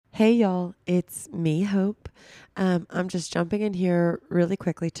Hey y'all, it's me, Hope. I'm just jumping in here really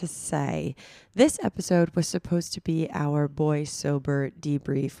quickly to say this episode was supposed to be our boy sober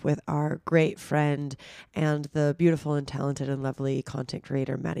debrief with our great friend and the beautiful and talented and lovely content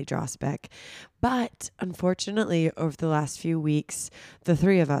creator, Maddie Drosbeck. But unfortunately, over the last few weeks, the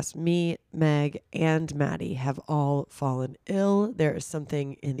three of us, me, Meg, and Maddie, have all fallen ill. There is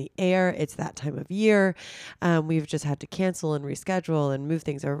something in the air. It's that time of year. We've just had to cancel and reschedule and move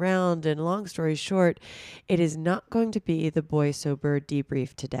things around. And long story short, it is not going to be the boy sober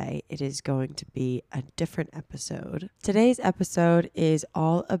debrief today. It is going to be a different episode. Today's episode is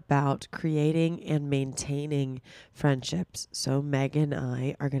all about creating and maintaining friendships. So Meg and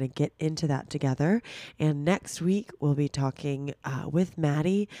I are going to get into that together. And next week, we'll be talking with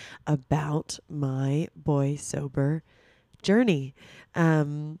Maddie about my boy sober journey.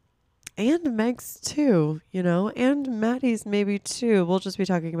 And Meg's too, and Maddie's maybe too. We'll just be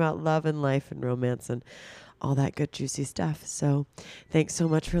talking about love and life and romance and all that good juicy stuff. So thanks so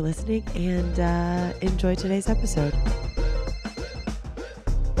much for listening and enjoy today's episode.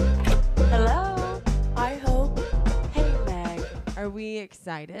 Hello. I hope. Hey, Meg. Are we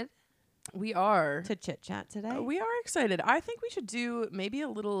excited? We are. To chit chat today? We are excited. I think we should do maybe a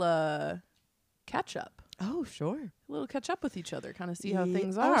little catch up. Oh, sure. A little catch up with each other, kind of see how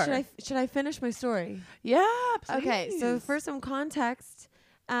things are. Should I finish my story? Yeah, please. Okay, so for some context,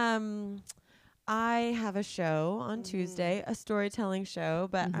 I have a show on Tuesday, a storytelling show,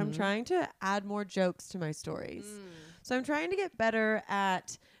 but I'm trying to add more jokes to my stories. So I'm trying to get better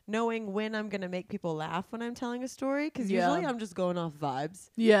at knowing when I'm going to make people laugh when I'm telling a story, because usually I'm just going off vibes.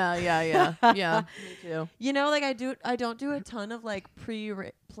 Yeah. Yeah, me too. I don't do a ton of like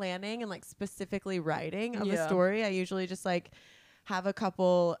pre-planning and like specifically writing of a story. I usually just like have a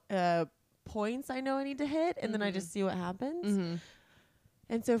couple points I know I need to hit, and then I just see what happens.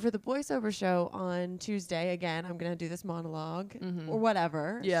 And so for the Boy Sober show on Tuesday, again, I'm going to do this monologue or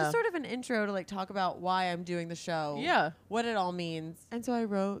whatever. Yeah. It's just sort of an intro to like talk about why I'm doing the show. Yeah. What it all means. And so I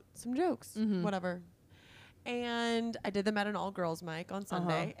wrote some jokes, whatever. And I did them at an all-girls mic on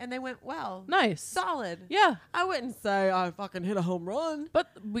Sunday, and they went well. Nice. Solid. Yeah. I wouldn't say I fucking hit a home run.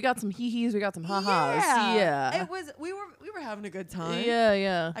 But we got some hee-hees, we got some ha-has. Yeah. It was, we were having a good time.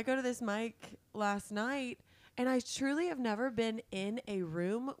 Yeah. I go to this mic last night, and I truly have never been in a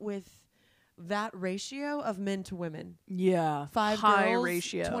room with that ratio of men to women. Yeah. 5 high girls,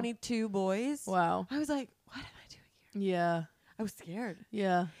 ratio. 22 boys. Wow. I was like, what am I doing here? Yeah. I was scared.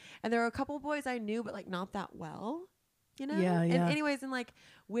 Yeah. And there were a couple boys I knew, but like not that well, Yeah. And anyways, and like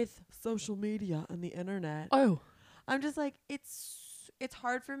with social media and the internet, I'm just like, it's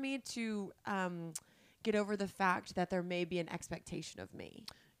hard for me to get over the fact that there may be an expectation of me.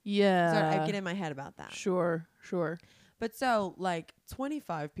 Yeah. So I get in my head about that. Sure. But so like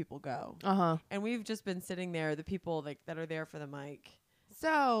 25 people go. And we've just been sitting there, the people like that are there for the mic.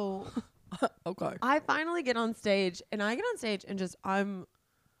 So Okay. I finally get on stage, and just I'm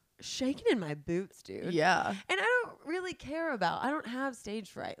shaking in my boots, dude. Yeah. And I don't really care I don't have stage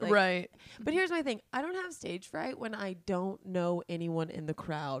fright. Right. But here's my thing. I don't have stage fright when I don't know anyone in the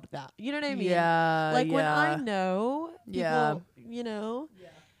crowd you know what I mean? Yeah. Like when I know people, Yeah.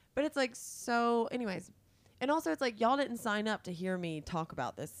 But it's like, so anyways. And also it's like, y'all didn't sign up to hear me talk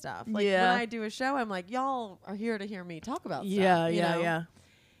about this stuff. Like when I do a show, I'm like, y'all are here to hear me talk about stuff. Yeah.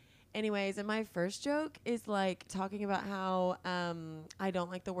 Anyways, and my first joke is like talking about how I don't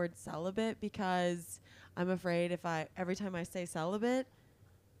like the word celibate because I'm afraid every time I say celibate,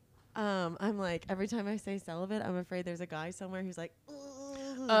 I'm afraid there's a guy somewhere who's like,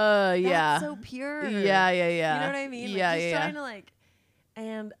 that's so pure. Yeah. You know what I mean? Yeah, trying to like,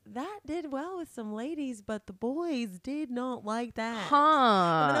 and that did well with some ladies, but the boys did not like that.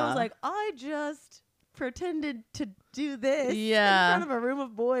 And then I was like, I just pretended to do this in front of a room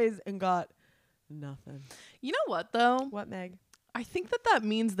of boys and got nothing. You know what, though? What, Meg? I think that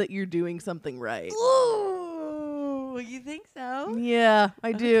means that you're doing something right. Ooh, you think so? Yeah,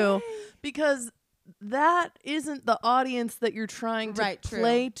 I do. Okay. Because that isn't the audience that you're trying to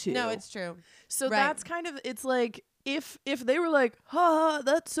play to. No, it's true. So that's kind of, it's like, if they were like,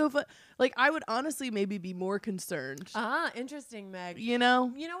 that's so fun, like I would honestly maybe be more concerned. Interesting, Meg. You know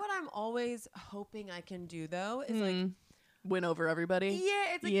what I'm always hoping I can do though is like win over everybody.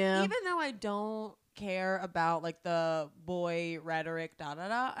 Yeah, it's like even though I don't care about like the boy rhetoric,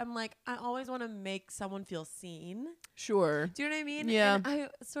 I'm like, I always want to make someone feel seen. Sure. Do you know what I mean? Yeah. And I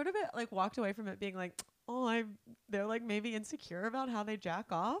sort of like walked away from it being like, they're like maybe insecure about how they jack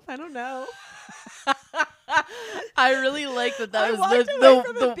off. I don't know. I really like that. I Was walked the away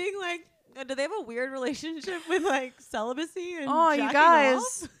from it being like, Do they have a weird relationship with like celibacy and Oh, jacking you guys,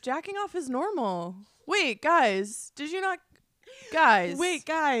 off? jacking off is normal. Wait, guys, did you not? Guys, Wait,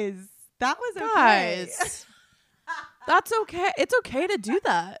 guys, that was okay. guys, that's okay. It's okay to do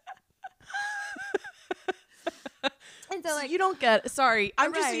that. And so, like, you don't get. Sorry,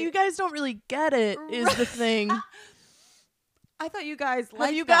 I'm just. Right. You guys don't really get it. Is the thing. I thought you guys Have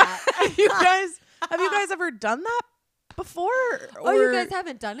liked you that. guys? Have you guys ever done that before? Oh, you guys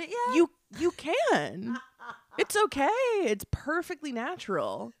haven't done it yet? You can. It's okay. It's perfectly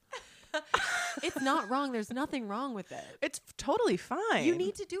natural. It's not wrong. There's nothing wrong with it. It's totally fine. You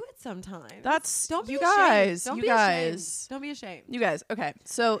need to do it sometimes. That's Don't be you ashamed. guys. Don't You be guys. ashamed. Don't be ashamed. You guys. Okay.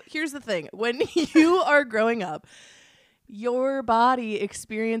 So here's the thing: when you are growing up, your body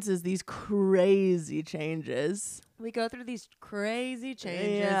experiences these crazy changes. We go through these crazy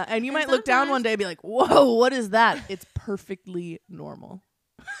changes. Yeah, and you might look down one day and be like, "Whoa, what is that?" It's perfectly normal.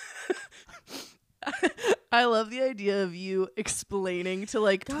 I love the idea of you explaining to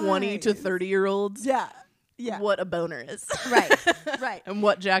like 20 to 30-year-olds Yeah. what a boner is. Right. And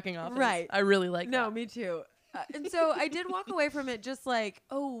what jacking off Right. is. I really like No, that. me too. And so I did walk away from it just like,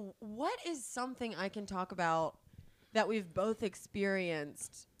 oh, what is something I can talk about that we've both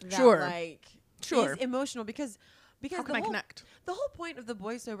experienced that Sure. like Sure. is emotional because How can I connect? the whole point of the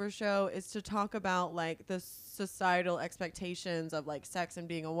Boy Sober Show is to talk about like the societal expectations of like sex and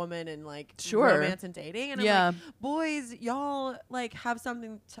being a woman and like Sure. romance and dating. And Yeah. I'm like, boys, y'all like have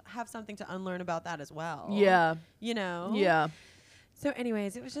something to unlearn about that as well. Yeah. You know? Yeah. So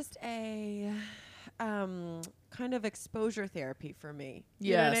anyways, it was just a kind of exposure therapy for me.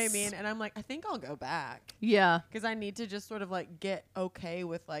 You know what I Yes. mean? And I'm like, I think I'll go back Yeah. because I need to just sort of like get okay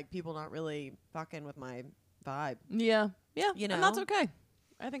with like people not really fucking with my vibe. Yeah. Yeah. You And that's know? okay.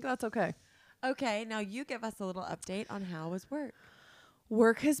 I think that's okay. Okay, now you give us a little update on how was work.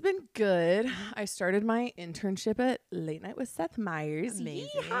 Work has been good. I started my internship at Late Night with Seth Meyers. Amazing,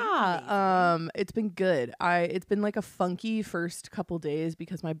 Yeehaw. amazing. It's been good. It's been like a funky first couple days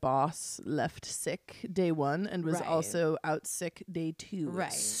because my boss left sick day 1 and was Right. also out sick day 2.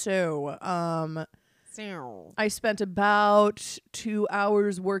 Right. So, So I spent about 2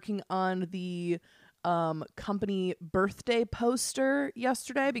 hours working on the company birthday poster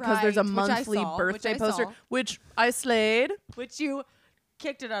yesterday because there's a Right, which I monthly saw, birthday which I poster, saw. which I slayed. which you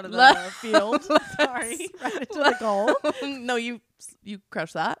kicked it out of Le- the field. Sorry, right into the goal. No, you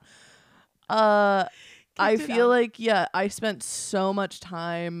crushed that. I it feel out. like I spent so much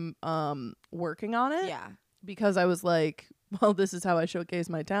time working on it Yeah, because I was like, well, this is how I showcase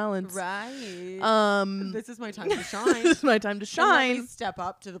my talents. right. This This is my time to shine. is my time to And let me shine step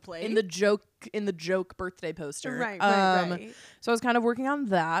up to the plate. in the joke birthday poster. right. So I was kind of working on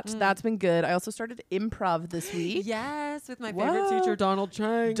that. Mm. That's been good. I also started improv this week. Yes, with my favorite Whoa. teacher, Donald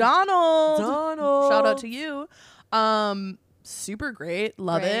Chang. Donald. Donald. Shout out to you. Super great.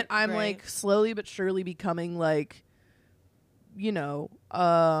 Love Great, it. I'm great. like slowly but surely becoming like,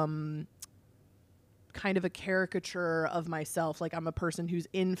 kind of a caricature of myself. Like I'm a person who's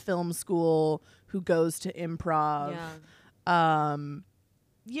in film school, who goes to improv. Yeah.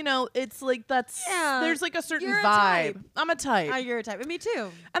 It's like there's like a certain You're a vibe. type. I'm a type. You're a type. And me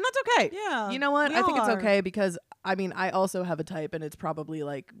too. And that's okay. Yeah. You know what? We I think all it's are. okay because I also have a type, and it's probably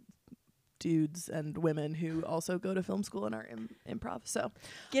like dudes and women who also go to film school and are improv. So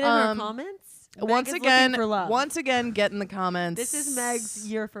Get in our comments. Meg once is again, looking for love. get in the comments. This is Meg's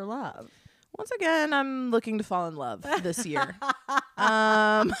year for love. Once again, I'm looking to fall in love this year.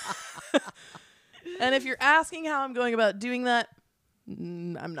 And if you're asking how I'm going about doing that,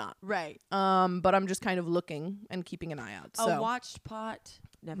 I'm not. Right. But I'm just kind of looking and keeping an eye out. So A watched pot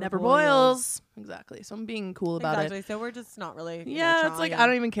never boils. Exactly. So I'm being cool about it. Exactly. So we're just not really. Yeah, it's like I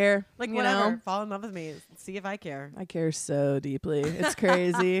don't even care. like you whatever. know? Fall in love with me. See if I care. I care so deeply. It's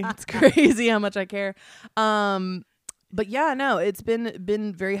crazy. It's crazy how much I care. But yeah, no, it's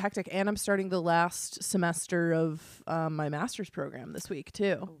been very hectic, and I'm starting the last semester of my master's program this week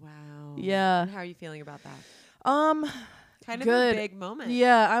too. Oh, wow. Yeah. And how are you feeling about that? Kind of Good. a big moment.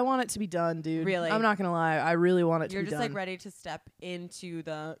 Yeah, I want it to be done, dude. Really? I'm not gonna lie. I really want it You're to be just done. like ready to step into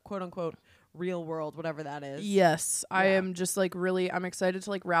the quote unquote real world, whatever that is. Yes, I Yeah. am just like really. I'm excited to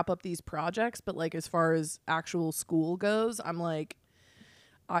like wrap up these projects, but like as far as actual school goes, I'm like,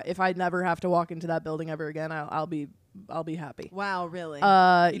 if I never have to walk into that building ever again, I'll be happy. Wow, really? You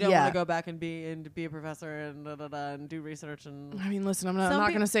don't yeah. want to go back and be a professor and and do research and I mean, listen, I'm not Some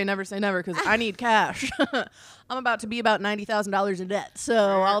going to say never because I need cash. I'm about to be about $90,000 in debt,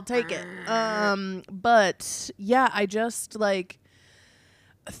 so I'll take it. But yeah, I just like,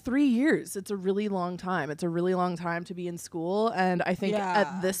 3 years. It's a really long time. It's a really long time to be in school. And I think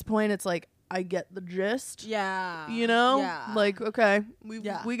at this point, it's like, I get the gist. Yeah. You know? Yeah. Like, okay, we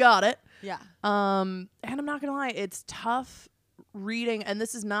got it. Yeah. And I'm not going to lie, it's tough reading. And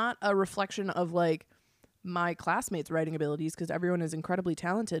this is not a reflection of like my classmates' writing abilities, because everyone is incredibly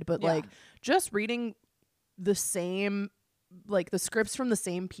talented. But like just reading the same, like the scripts from the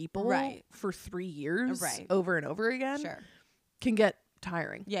same people for 3 years over and over again can get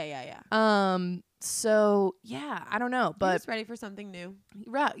tiring. Yeah. So yeah, I don't know, but you're just ready for something new.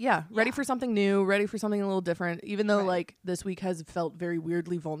 Ready for something new, ready for something a little different, even though like this week has felt very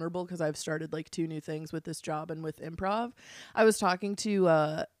weirdly vulnerable because I've started like 2 new things with this job and with improv. I was talking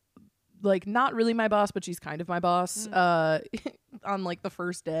to like not really my boss, but she's kind of my boss on like the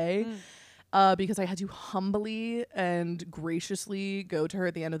first day. Because I had to humbly and graciously go to her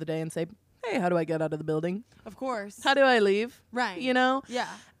at the end of the day and say, hey, how do I get out of the building? Of course. How do I leave? Right. You know? Yeah.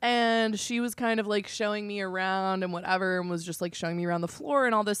 And she was kind of like showing me around and whatever, and was just like showing me around the floor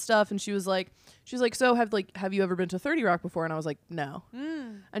and all this stuff. And she was like, so have you ever been to 30 Rock before? And I was like, no.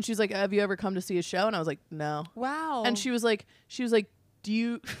 And she's like, have you ever come to see a show? And I was like, no. Wow. And she was like, do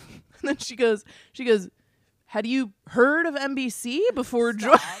you? And then she goes, had you heard of NBC before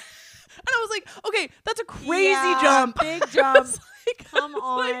joining? And I was like, okay, that's a crazy jump. Big jump. Like, come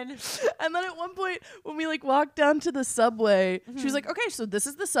on. And then at one point when we like walked down to the subway, she was like, okay, so this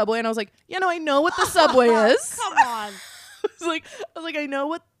is the subway. And I was like, I know what the subway is. Come on. I was like, I know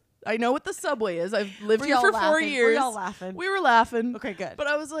what the subway is. I've lived here for 4 years. Were y'all laughing? We were laughing. Okay, good. But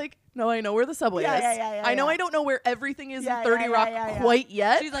I was like, no, I know where the subway is. Yeah, I know I don't know where everything is in 30 Rock quite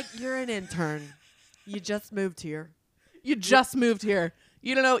yet. She's like, you're an intern. You just moved here. You just moved here.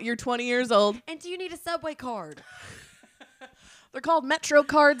 You don't know, you're 20 years old. And do you need a subway card? They're called Metro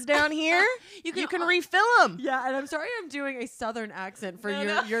cards down here. you can refill them. Yeah, and I'm sorry I'm doing a southern accent for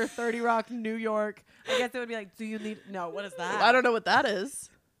your 30 Rock, New York. I guess it would be like, do you need... No, what is that? I don't know what that is.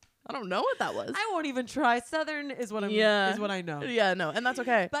 I don't know what that was. I won't even try. Southern is what is what I know. Yeah, no, and that's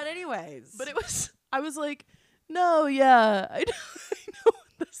okay. But anyways. But I was like, no, yeah, I know.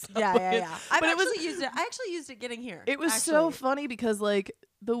 Yeah. I actually used it getting here. It was so funny because like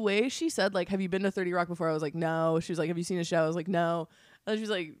the way she said like, have you been to 30 Rock before? I was like, no. She was like, have you seen a show? I was like, no. And she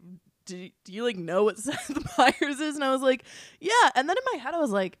was like, do you like know what Seth Meyers is? And I was like, yeah. And then in my head I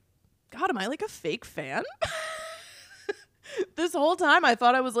was like, God, am I like a fake fan? This whole time I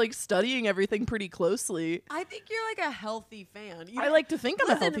thought I was like studying everything pretty closely. I think you're like a healthy fan. I like to think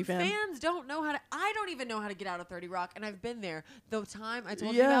I'm a healthy fan. Fans don't know how to... I don't even know how to get out of 30 Rock, and I've been there. The time I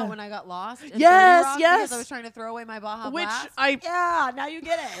told you about when I got lost in 30 Rock because I was trying to throw away my Baja Blast. Yeah, now you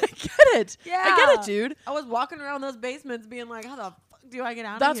get it. I get it. Yeah. I get it, dude. I was walking around those basements being like, how the fuck do I get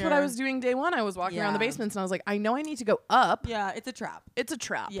out of That's here? what I was doing day one. I was walking around the basements, and I was like, I know I need to go up. Yeah, it's a trap. It's a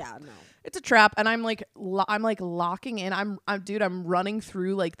trap. Yeah, no. It's a trap, and I'm like locking in. I'm running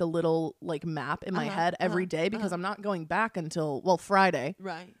through like the little like map in my head every day because I'm not going back until Friday.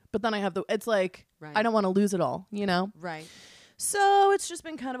 Right. But then I have it's like I don't want to lose it all, you know. Right. So it's just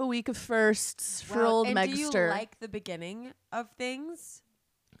been kind of a week of firsts for old Megster. Do you like the beginning of things?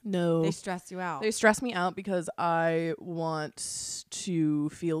 No. They stress you out. They stress me out because I want to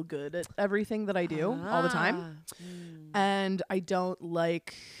feel good at everything that I do all the time. And I don't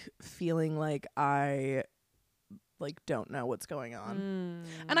like feeling like I don't know what's going on.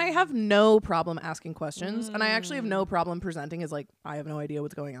 And I have no problem asking questions. And I actually have no problem presenting as like, I have no idea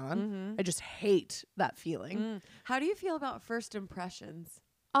what's going on. I just hate that feeling. How do you feel about first impressions?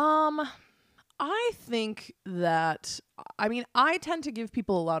 I think that, I tend to give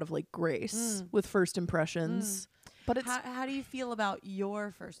people a lot of like grace with first impressions, but it's... How do you feel about your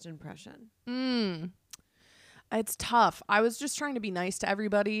first impression? It's tough. I was just trying to be nice to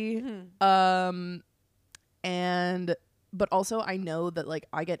everybody. But also I know that like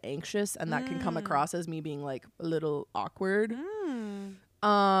I get anxious and that can come across as me being like a little awkward.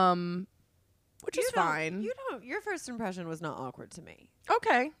 Which is fine. Your first impression was not awkward to me.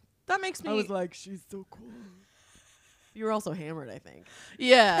 Okay. That makes me... I was like, she's so cool. You were also hammered, I think.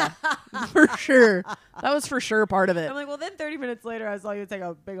 Yeah, for sure. That was for sure part of it. I'm like, well, then 30 minutes later, I saw you take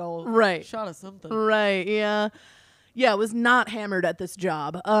a big old shot of something. Right, yeah. Yeah, I was not hammered at this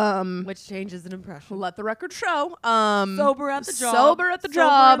job. Which changes an impression. Let the record show. Sober at the job. Sober at the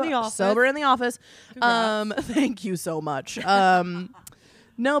job. In the office. Sober in the office. Thank you so much.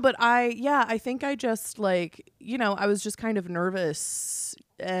 No, but I think I just like, I was just kind of nervous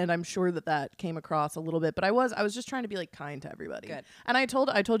and I'm sure that came across a little bit, but I was just trying to be like kind to everybody. Good. And I told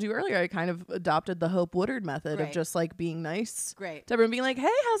you earlier, I kind of adopted the Hope Woodard method of Great. just like being nice Great. to everyone, being like, hey,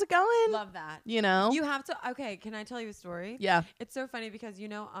 how's it going? Love that. You know? You have to. Okay, can I tell you a story? Yeah. It's so funny because, you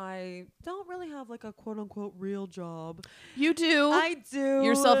know, I don't really have like a quote unquote real job. You do. I do.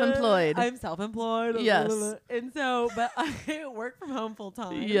 You're self-employed. I'm self-employed. Yes. And so, but I work from home full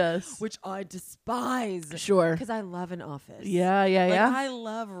time. Yes. Which I despise. Sure. Because I love an office. Yeah, yeah, Like, yeah. I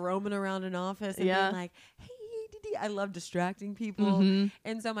love roaming around an office and Yeah. being like, hey, I love distracting people. Mhm.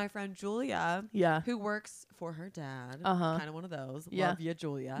 And so my friend Julia, Yeah. who works for her dad, Uh-huh. kind of one of those. Yeah. Love you,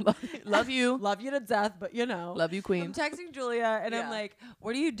 Julia. Love you. Love you to death, but you know. Love you, queen. I'm texting Julia and Yeah. I'm like,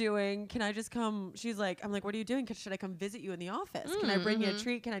 what are you doing? Can I just come? She's like, I'm like, what are you doing? Should I come visit you in the office? Can I bring you a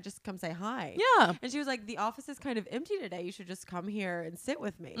treat? Can I just come say hi? Yeah. And she was like, the office is kind of empty today. You should just come here and sit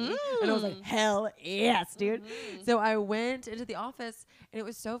with me. And I was like, hell yes, dude. So I went into the office and it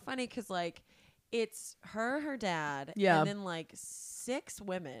was so funny because like it's her dad, Yeah. and then like 6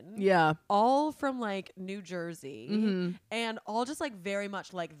 women, Yeah. all from like New Jersey, Mhm. and all just like very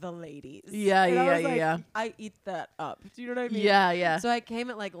much like the ladies. Yeah, And I yeah, was yeah, like, yeah. I eat that up. Do you know what I mean? Yeah, yeah. So I came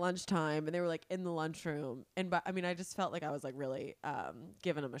at like lunchtime, and they were like in the lunchroom, and I mean, I just felt like I was like really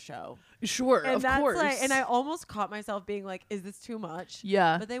giving them a show. Sure, And of that's course. like, and I almost caught myself being like, "Is this too much?"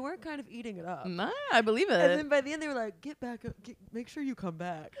 Yeah. But they were kind of eating it up. Nah, I believe it. And then by the end, they were like, "Get back up, make sure you come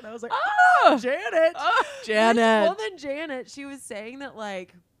back." And I was like, Oh, Janet, Janet. This woman, Janet, she was saying that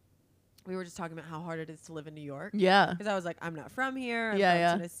like we were just talking about how hard it is to live in New York. Yeah. Because I was like, I'm not from here. I'm Yeah, from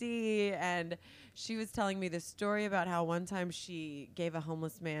yeah. Tennessee. And she was telling me this story about how one time she gave a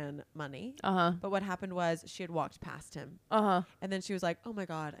homeless man money. Uh-huh. But what happened was she had walked past him. Uh-huh. And then she was like, oh my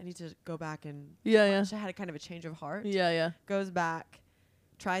God, I need to go back and Yeah, yeah. she had a kind of a change of heart. Yeah, yeah. Goes back,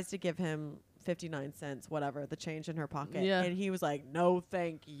 tries to give him 59 cents, whatever, the change in her pocket. Yeah. And he was like, no,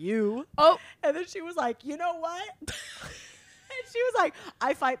 thank you. Oh. And then she was like, you know what? And she was like,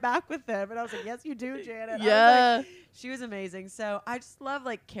 I fight back with them. And I was like, yes, you do, Janet. I was Yeah. like, she was amazing. So I just love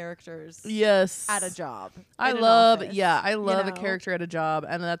like characters Yes. at a job. I in an love office, I love you a know? character at a job,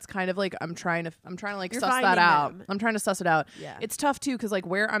 and that's kind of like I'm trying to like You're suss that finding out. them. I'm trying to suss it out. Yeah. It's tough too cuz like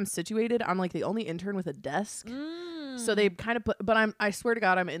where I'm situated, I'm like the only intern with a desk. So they kind of but I swear to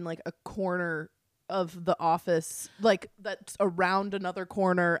God, I'm in like a corner of the office, like that's around another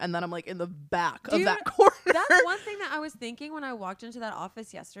corner, and then I'm like in the back of Dude, that corner. That's one thing that I was thinking when I walked into that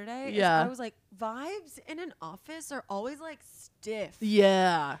office yesterday. is Yeah. I was like, vibes in an office are always like stiff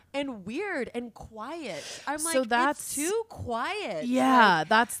Yeah. and weird and quiet. I'm So like, that's- it's too quiet. Yeah, Like,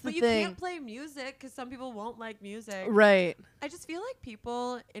 that's the but you thing. can't play music because some people won't like music. Right. I just feel like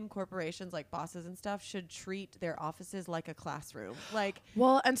people in corporations, like bosses and stuff, should treat their offices like a classroom. Like,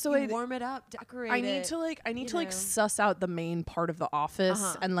 Well, and so you warm it up, decorate I need it. to like you know. suss out the main part of the office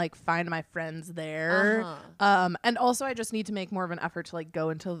Uh-huh. and like find my friends there. And also I just need to make more of an effort to like go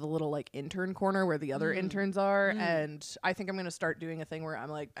into the little like intern corner where the other interns are. And I think I'm gonna start doing a thing where I'm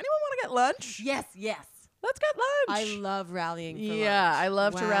like, anyone want to get lunch? Yes, yes. Let's get lunch. I love rallying for lunch. Yeah, I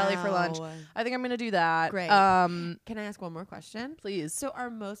love to rally for lunch. Wow. I think I'm gonna do that. Great. Can Can I ask one more question? please. So are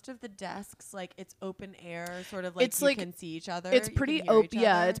most of the desks like it's open air, sort of like It's you like- can see each other? It's you pretty can hear open. each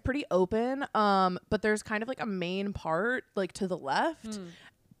Yeah, other? it's pretty open. But there's kind of like a main part like to the left,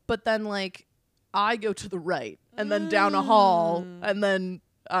 but then like I go to the right and then down a hall and then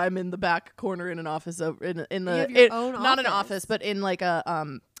I'm in the back corner in an office over in the have your own not an office. office but in like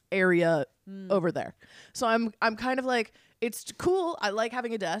a area over there. So I'm kind of like, it's cool. I like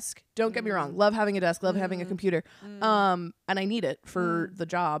having a desk. Don't get me wrong. Love having a desk. Love having a computer. And I need it for the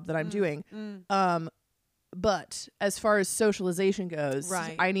job that I'm doing. But as far as socialization goes,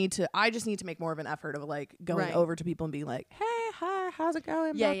 Right. I just need to make more of an effort of like going Right. over to people and being like, hey, hi, how's it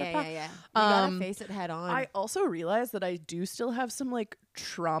going? Yeah, Blah, yeah, blah, yeah, blah. yeah. You gotta face it head on. I also realized that I do still have some like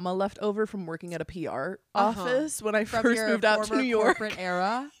trauma left over from working at a PR office when I From first your moved out to former New York. corporate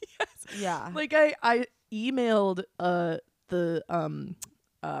era. Yeah. Like I emailed the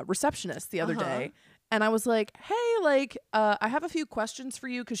receptionist the other day, and I was like, hey, like I have a few questions for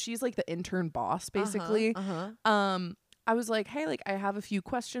you, because she's like the intern boss basically. I was like, hey, like I have a few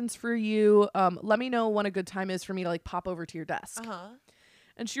questions for you. Let me know when a good time is for me to like pop over to your desk.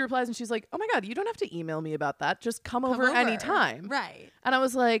 And she replies and she's like, oh my God, you don't have to email me about that. Just come over anytime. Right. And I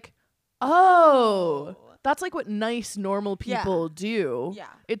was like, oh, that's like what nice, normal people do. Yeah.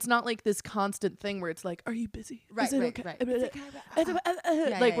 It's not like this constant thing where it's like, are you busy? Right, Is it right, okay? right. It's like, Like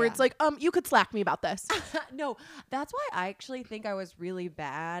yeah, where yeah. it's like, you could Slack me about this. No, that's why I actually think I was really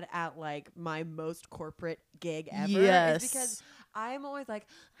bad at like my most corporate gig ever. Yes. Is because I'm always like,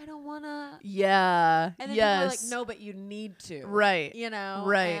 I don't want to. Yeah. And then yes. people are like, no, but you need to. Right. You know?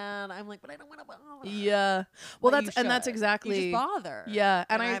 Right. And I'm like, but I don't want to bother. Yeah. Well, But that's exactly. You just bother. Yeah.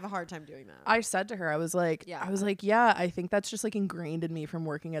 And I have a hard time doing that. I said to her, I was like, I think that's just like ingrained in me from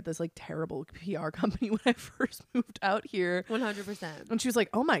working at this like terrible PR company when I first moved out here. 100%. And she was like,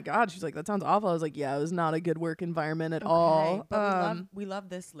 oh my God. She's like, that sounds awful. I was like, yeah, it was not a good work environment at all. But we love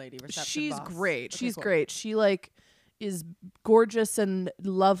this lady. She's boss. great. Okay, She's cool. great. She like is gorgeous and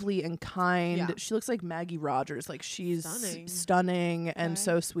lovely and kind. Yeah. She looks like Maggie Rogers. Like she's stunning and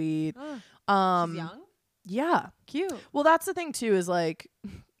so sweet. She's young? Yeah. Cute. Well, that's the thing too, is like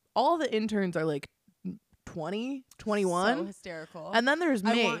all the interns are like 20, 21. So hysterical. And then there's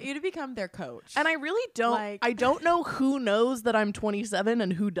me. I want you to become their coach. And I really don't. I don't know who knows that I'm 27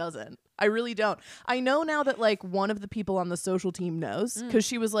 and who doesn't. I really don't. I know now that like one of the people on the social team knows, because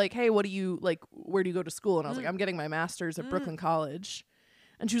she was like, hey, what do you like? Where do you go to school? And I was like, I'm getting my master's at Brooklyn College.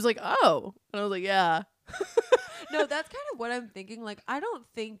 And she was like, oh. And I was like, yeah. No, that's kind of what I'm thinking. Like, I don't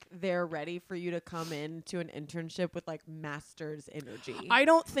think they're ready for you to come into an internship with like master's energy. I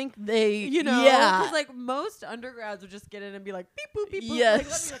don't think they, you know, because like most undergrads would just get in and be like, beep boop beep boop,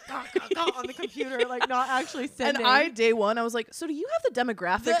 yes, like, let me like on the computer, like not actually sending. And day one, I was like, so do you have the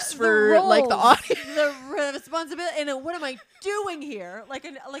demographics for roles, like the audience, the responsibility, and what am I doing here? Like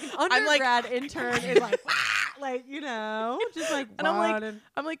an undergrad intern is like you know, just like, and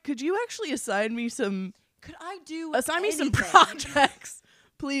I'm like, could you actually assign me some? Could I assign me some projects,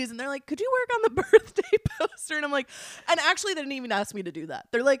 please? And they're like, could you work on the birthday poster? And I'm like, and actually they didn't even ask me to do that.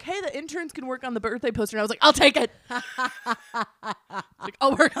 They're like, hey, the interns can work on the birthday poster. And I was like, I'll take it. Like,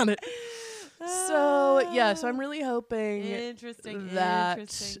 I'll work on it. So I'm really hoping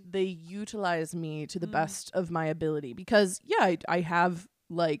that they utilize me to the best of my ability, because I have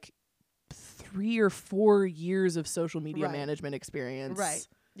like 3 or 4 years of social media management experience. Right.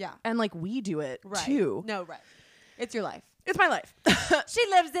 Yeah. And like we do it too. No, right. It's your life. It's my life. She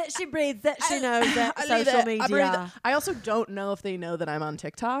lives it. She breathes it. She knows it. Social media. I also don't know if they know that I'm on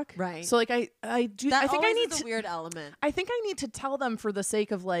TikTok. Right. So like I do. That I think I need is a weird element. I think I need to tell them for the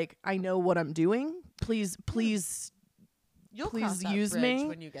sake of like, I know what I'm doing. Please You'll please cross use that bridge me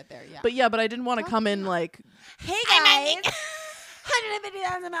when you get there. Yeah. But I didn't want to come in like, hey guys,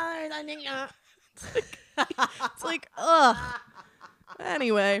 $150,000. I think it's like, ugh.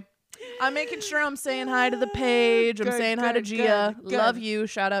 Anyway, I'm making sure I'm saying hi to the page. I'm saying hi to Gia. Love you.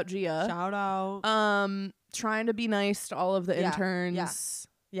 Shout out Gia. Shout out. Trying to be nice to all of the interns.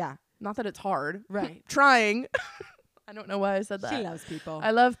 Yeah. Not that it's hard. Right. Trying. I don't know why I said that. She loves people.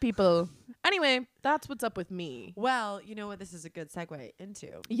 I love people. Anyway, that's what's up with me. Well, you know what this is a good segue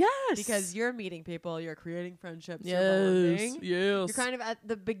into. Yes. Because you're meeting people, you're creating friendships, yes. you're bonding. Yes. You're kind of at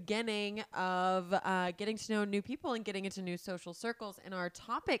the beginning of getting to know new people and getting into new social circles. And our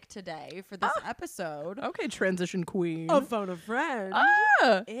topic today for this episode. Okay, transition queen. A phone a friend.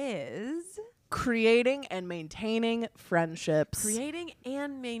 Is creating and maintaining friendships. Creating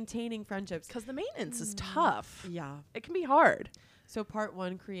and maintaining friendships. Because the maintenance is tough. Yeah. It can be hard. So part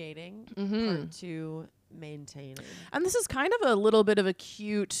 1, creating. Part 2, maintaining. And this is kind of a little bit of a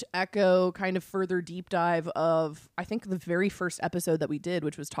cute echo, kind of further deep dive of, I think, the very first episode that we did,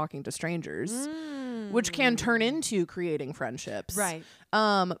 which was talking to strangers, which can turn into creating friendships. Right.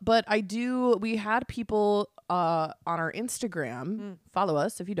 But we had people on our Instagram, follow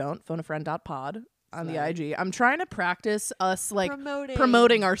us if you don't, phoneafriend.pod on the IG. I'm trying to practice us like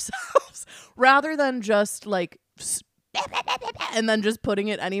promoting ourselves rather than just like and then just putting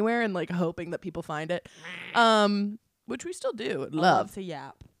it anywhere and like hoping that people find it, which we still do. Love to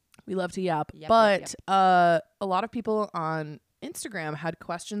yap. We love to yap. Yep, but yep. A lot of people on Instagram had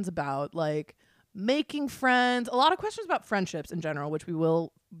questions about like making friends, a lot of questions about friendships in general, which we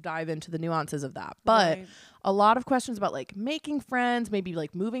will dive into the nuances of that, but a lot of questions about like making friends, maybe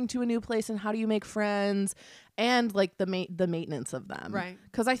like moving to a new place and how do you make friends, and like the maintenance of them, right?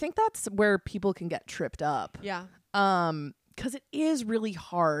 Because I think that's where people can get tripped up. Because it is really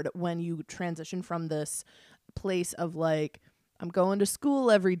hard when you transition from this place of like, I'm going to school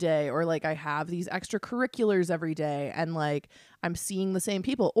every day, or like I have these extracurriculars every day and like I'm seeing the same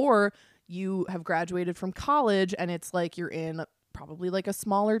people, or you have graduated from college and it's like you're in probably like a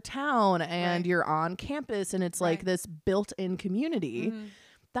smaller town and you're on campus and it's like this built-in community.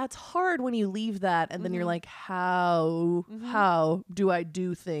 That's hard when you leave that and then you're like, how do I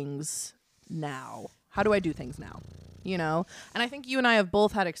do things now? How do I do things now? You know? And I think you and I have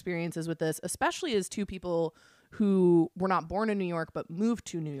both had experiences with this, especially as two people who were not born in New York but moved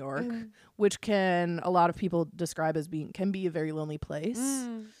to New York, which a lot of people describe as can be a very lonely place.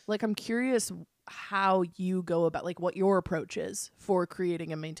 Like, I'm curious how you go about, like, what your approach is for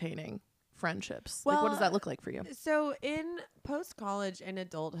creating and maintaining friendships. Like, what does that look like for you? So in post-college and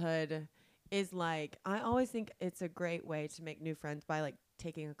adulthood is like, I always think it's a great way to make new friends by like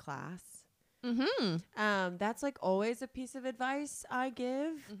taking a class. That's like always a piece of advice I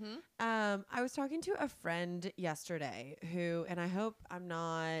give. I was talking to a friend yesterday who, and I hope I'm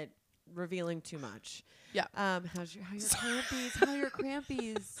not revealing too much. Yeah. How are your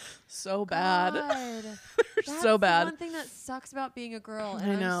crampies? So bad. That's so bad. The one thing that sucks about being a girl, I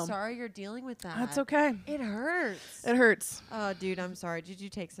and know. I'm sorry you're dealing with that. That's okay. It hurts. It hurts. Oh, dude, I'm sorry. Did you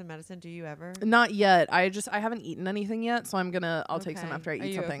take some medicine? Do you ever? Not yet. I haven't eaten anything yet, so I'll take some Okay. after I Are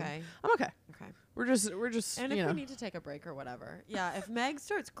eat you something. okay? I'm okay. Okay. We're just And you if know. we need to take a break or whatever. Yeah, if Meg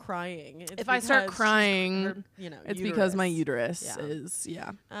starts crying, it's If I start because crying, her, it's because my uterus. uterus is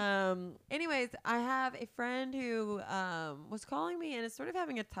Anyways, I have a friend who was calling me and is sort of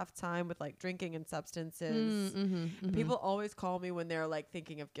having a tough time with like drinking and substances. And people always call me when they're like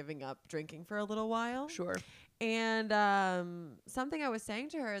thinking of giving up drinking for a little while. Sure. And something I was saying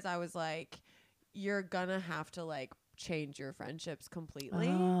to her is I was like, you're gonna have to like change your friendships completely.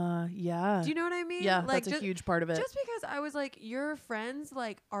 Yeah. Do you know what I mean? Yeah, like, that's a huge part of it. Just because I was like, your friends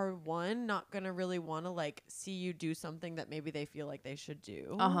like are one, not gonna really want to like see you do something that maybe they feel like they should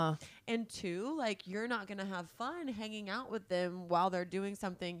do. And two, like you're not gonna have fun hanging out with them while they're doing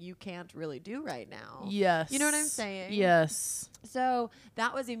something you can't really do right now. Yes. You know what I'm saying? Yes. So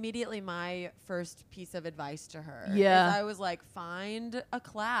that was immediately my first piece of advice to her. Yeah. Is I was like, find a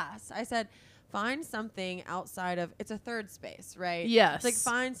class. I said, find something outside of, it's a third space, right? Yes. It's like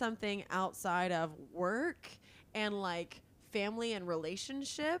find something outside of work and like family and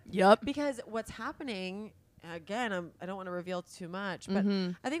relationship. Yep. Because what's happening, again, I don't want to reveal too much, but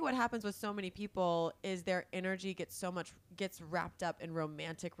I think what happens with so many people is their energy gets wrapped up in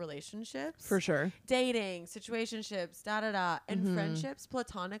romantic relationships. For sure. Dating, situationships, and friendships,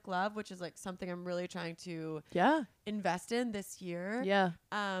 platonic love, which is like something I'm really trying to invest in this year. Yeah.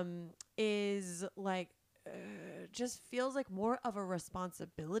 Is like just feels like more of a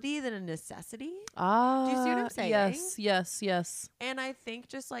responsibility than a necessity. Do you see what I'm saying? Yes. And I think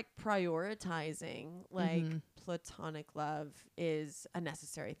just like prioritizing like platonic love is a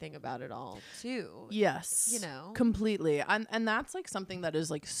necessary thing about it all too. Yes. You know? Completely. And that's like something that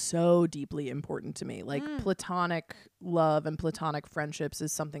is like so deeply important to me. Like platonic love and platonic friendships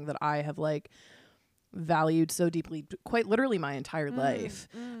is something that I have like valued so deeply, quite literally my entire life.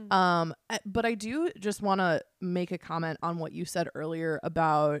 But I do just want to make a comment on what you said earlier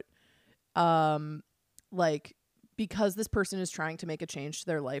about like, because this person is trying to make a change to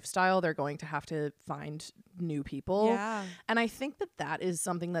their lifestyle, they're going to have to find new people. Yeah. And I think that is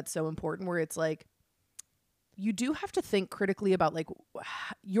something that's so important, where it's like, you do have to think critically about like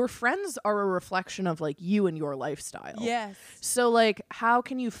your friends are a reflection of like you and your lifestyle. Yes. So like, how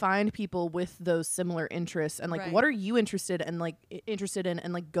can you find people with those similar interests, and like what are you interested in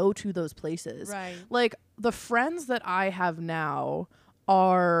and like go to those places. Right. Like the friends that I have now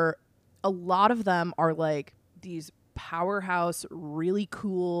are, a lot of them are like these powerhouse, really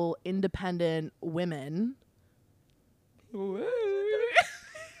cool, independent women.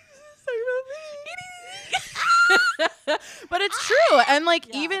 But it's true. And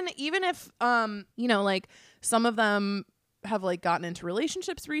like even if you know, like some of them have like gotten into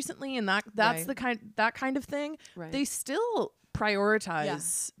relationships recently, and that's the kind of thing, they still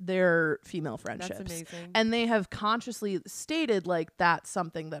prioritize their female friendships. That's amazing. And they have consciously stated like, that's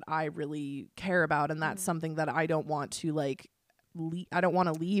something that I really care about, and that's something that I don't want to like I don't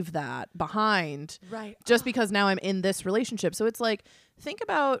want to leave that behind just because now I'm in this relationship. So it's like, think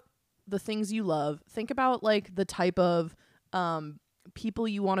about the things you love, think about like the type of people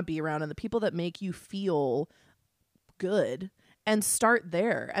you want to be around and the people that make you feel good, and start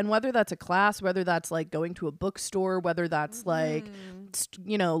there. And whether that's a class, whether that's like going to a bookstore, whether that's like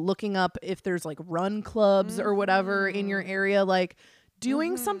you know, looking up if there's like run clubs or whatever in your area, like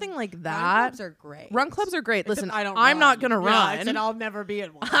doing something like that. Run clubs are great. Run clubs are great. Except Listen, I'm not gonna run. And I'll never be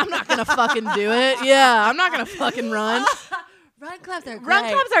in one. I'm not gonna fucking do it. Yeah, I'm not gonna fucking run. Run clubs are great.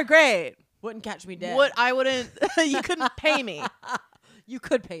 Run clubs are great. Wouldn't catch me dead. What I wouldn't. You couldn't pay me. You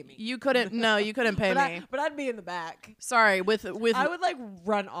could pay me. You couldn't. No, you couldn't pay me. But I'd be in the back. Sorry, with I would like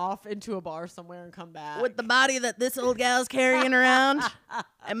run off into a bar somewhere and come back. with the body that this old gal's carrying around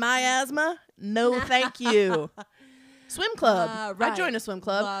and my asthma. No, thank you. Swim club. I joined a swim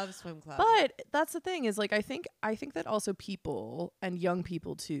club. Love swim club. But that's the thing, is like, I think that also people, and young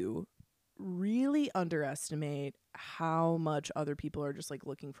people too, really underestimate how much other people are just like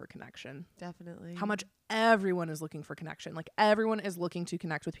looking for connection. Definitely. How much everyone is looking for connection. Like everyone is looking to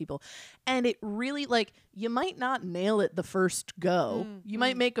connect with people. And it really, like, you might not nail it the first go. You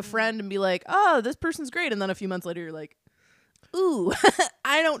might make a friend and be like, oh, this person's great. And then a few months later, you're like, ooh,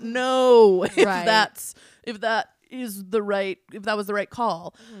 I don't know if that was the right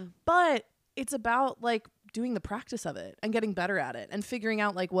call. But it's about like doing the practice of it and getting better at it and figuring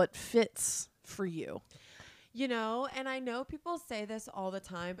out like what fits for you. You know, and I know people say this all the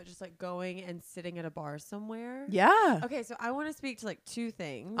time, but just like going and sitting at a bar somewhere. Yeah. Okay, so I want to speak to like two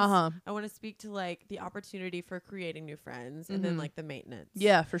things. Uh-huh. I want to speak to like the opportunity for creating new friends and then like the maintenance.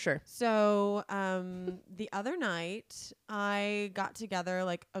 Yeah, for sure. So the other night I got together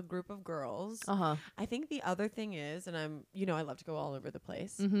like a group of girls. Uh-huh. I think the other thing is, and I love to go all over the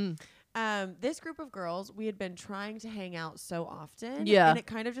place. This group of girls, we had been trying to hang out so often. Yeah. And it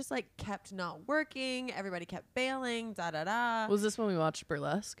kind of just like kept not working. Everybody kept bailing, Was this when we watched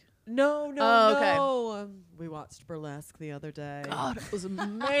Burlesque? No. Okay. We watched Burlesque the other day. God, it was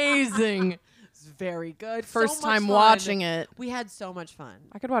amazing. It's very good. First so much time fun. watching it. We had so much fun.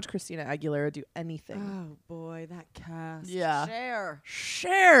 I could watch Christina Aguilera do anything. Oh boy, that cast. Yeah.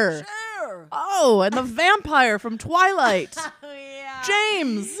 Cher. Oh, and the vampire from Twilight. Yeah.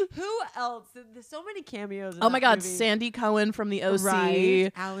 James. Who else? There's so many cameos. Oh my God, movie. Sandy Cohen from the OC.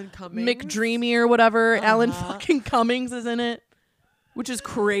 Right. Alan Cummings. McDreamy or whatever. Alan fucking Cummings is in it, which is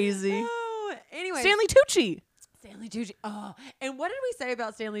crazy. Oh, anyway. Stanley Tucci. Oh, and what did we say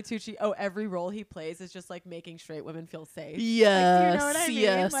about Stanley Tucci? Oh, every role he plays is just like making straight women feel safe. Yes. Like, do you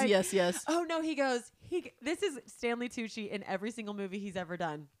know what I mean? Yes. Oh no, he goes. This is Stanley Tucci in every single movie he's ever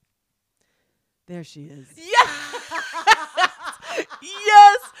done. There she is. Yeah.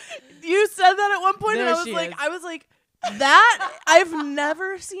 Yes. You said that at one point, There and I was like, that I've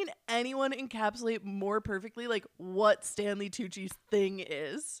never seen anyone encapsulate more perfectly like what Stanley Tucci's thing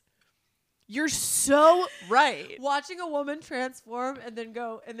is. You're so right. Watching a woman transform and then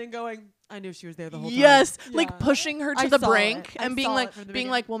going, I knew she was there the whole time. Yes, Yeah. like pushing her to the brink and being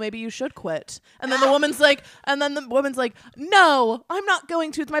like, well, maybe you should quit. And then the woman's like, no, I'm not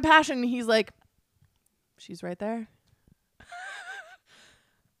going to. It's my passion. And he's like, she's right there.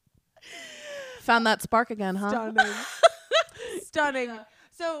 Found that spark again, huh? Stunning.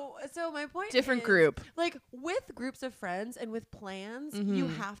 So my point Different is, group. Like with groups of friends and with plans, you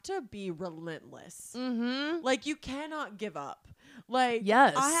have to be relentless. Like you cannot give up. Like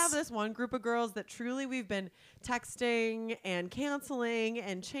yes. I have this one group of girls that truly we've been texting and canceling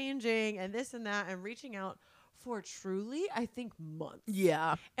and changing and this and that and reaching out for truly, I think, months.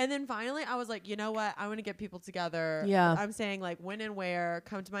 Yeah. And then finally I was like, you know what? I want to get people together. Yeah. I'm saying like when and where,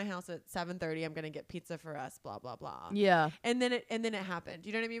 come to my house at 7:30. I'm going to get pizza for us, blah, blah, blah. Yeah. And then it happened.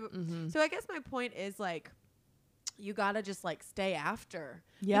 You know what I mean? So I guess my point is like, you got to just like stay after.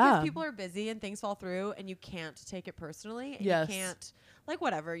 Yeah. Because people are busy and things fall through and you can't take it personally. And yes. You can't, like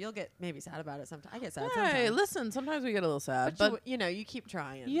whatever. You'll get maybe sad about it sometimes. I get sad hey, sometimes. listen, sometimes we get a little sad. But you know, you keep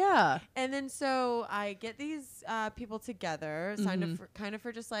trying. Yeah. And then so I get these people together, signed up for, kind of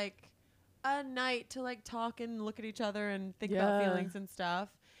for just like a night to like talk and look at each other and think about feelings and stuff.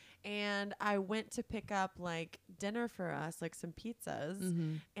 And I went to pick up like dinner for us, like some pizzas.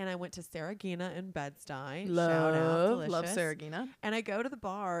 And I went to Saragina in Bed-Stuy. Shout out, delicious. Love Saragina. And I go to the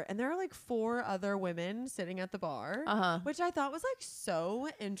bar and there are like 4 other women sitting at the bar, which I thought was like so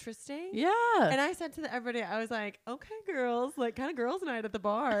interesting. Yeah. And I said to everybody, I was like, okay, girls, like kind of girls night at the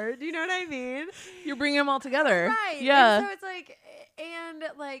bar. Do you know what I mean? You're bringing them all together. Right. Yeah. And so it's like, and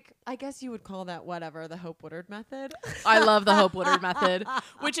like, I guess you would call that whatever, the Hope Woodard method. I love the Hope Woodard method,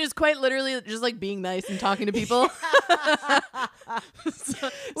 which is quite literally just like being nice and talking to people.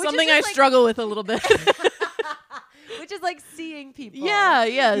 Something I struggle with a little bit. Which is like seeing people. Yeah,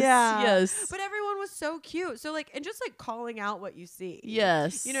 yes. But everyone was so cute. So like, and just like calling out what you see.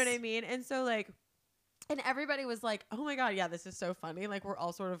 Yes. You know what I mean? And so like, and everybody was like, oh my God, yeah, this is so funny. Like we're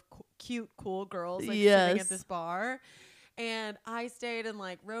all sort of cute, cool girls like sitting at this bar. And I stayed and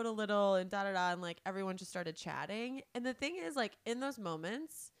like wrote a little and and like everyone just started chatting. And the thing is like in those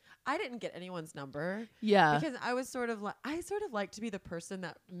moments, I didn't get anyone's number. Yeah. Because I was sort of like to be the person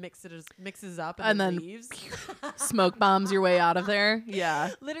that mixes up and then leaves. Smoke bombs your way out of there.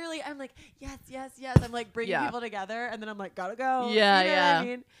 Yeah. Literally, I'm like, yes. I'm like bringing people together and then I'm like, gotta go. Yeah, you know what I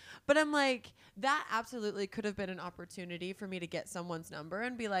mean? But I'm like, that absolutely could have been an opportunity for me to get someone's number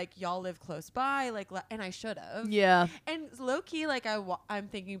and be like, y'all live close by. Like, and I should have. Yeah. And low key, like I'm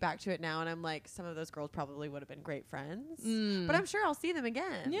thinking back to it now and I'm like, some of those girls probably would have been great friends, but I'm sure I'll see them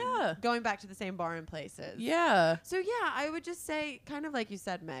again. Yeah. Yeah. Going back to the same bar and places. Yeah. So yeah, I would just say, kind of like you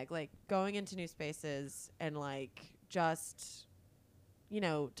said, Meg, like going into new spaces and like just,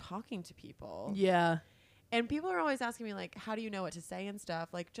 talking to people. Yeah. And people are always asking me, like, how do you know what to say and stuff?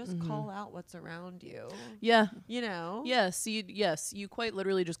 Like, just call out what's around you. Yeah. Yes. You quite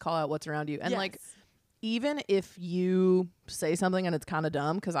literally just call out what's around you. And yes. like, even if you say something and it's kind of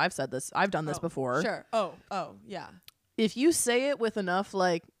dumb, because I've done this before. Sure. Oh, yeah. If you say it with enough,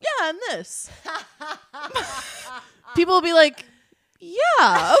 like, yeah, and this, people will be like,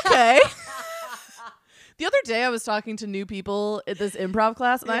 yeah, okay. The other day I was talking to new people at this improv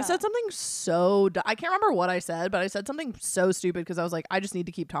class and I said something so I can't remember what I said, but I said something so stupid because I was like, I just need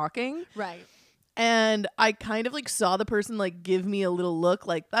to keep talking. Right. And I kind of like saw the person like give me a little look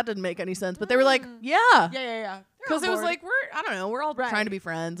like that didn't make any sense, but they were like, Yeah. Because it was like, we're all trying to be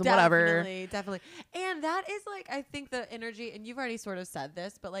friends and whatever. Definitely. And that is like, I think the energy, and you've already sort of said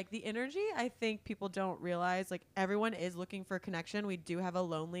this, but like the energy, I think people don't realize, like everyone is looking for connection. We do have a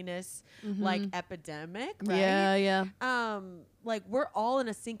loneliness like epidemic, right? Yeah. Like we're all in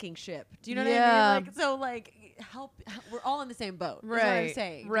a sinking ship. Do you know what I mean? Like, so like we're all in the same boat. Right. Is what I'm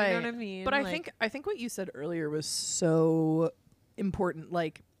saying. Right. You know what I mean? But I think what you said earlier was so important.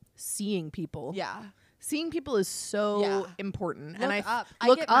 Like seeing people. Yeah. Seeing people is so important. Look and up.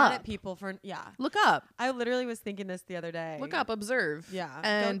 Look I get up. mad at people for Look up. I literally was thinking this the other day. Look up. Observe. Yeah.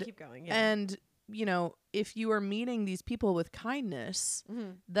 And keep going. Yeah. And if you are meeting these people with kindness,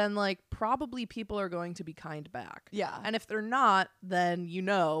 then like probably people are going to be kind back. Yeah. And if they're not, then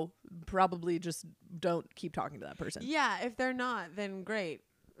probably just don't keep talking to that person. Yeah. If they're not, then great.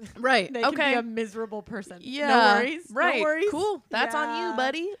 Right. They okay. can be a miserable person. Yeah. No worries. Right. No worries. Cool. That's on you,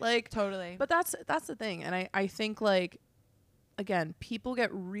 buddy. Like totally. But that's the thing. And I think like, again, people get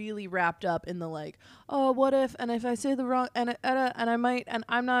really wrapped up in the like, oh, what if, and if I say the wrong, and I might, and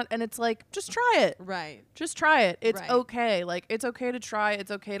I'm not, and it's like, just try it. Right. Just try it. It's right. okay. Like, it's okay to try. It's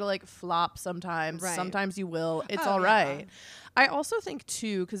okay to like flop sometimes. Right. Sometimes you will. It's all right. I also think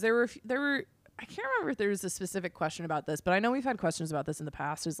too, because there were, I can't remember if there was a specific question about this, but I know we've had questions about this in the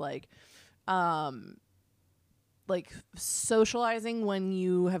past, is like socializing when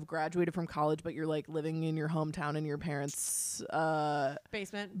you have graduated from college, but you're like living in your hometown in your parents'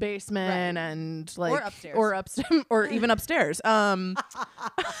 basement right. And like or upstairs or even upstairs.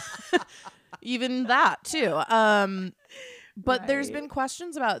 Even that too. But there's been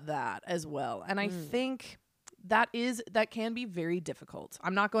questions about that as well, and I think that can be very difficult.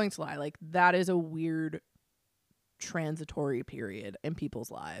 I'm not going to lie. Like that is a weird transitory period in people's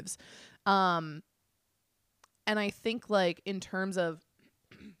lives. And I think like in terms of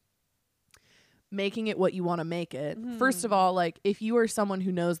making it what you want to make it, first of all, like if you are someone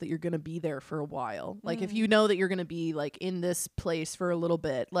who knows that you're going to be there for a while, like if you know that you're going to be like in this place for a little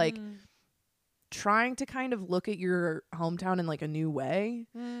bit, like trying to kind of look at your hometown in like a new way,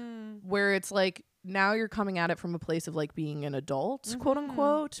 where it's like, now you're coming at it from a place of like being an adult, quote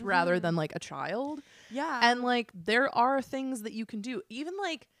unquote, rather than like a child. Yeah. And like there are things that you can do. Even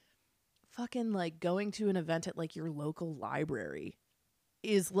like fucking like going to an event at like your local library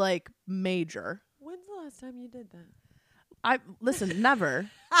is like major. When's the last time you did that? Never.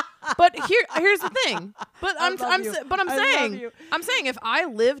 But here's the thing. But I'm saying if I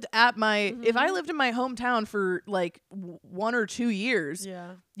lived at my if I lived in my hometown for like 1 or 2 years,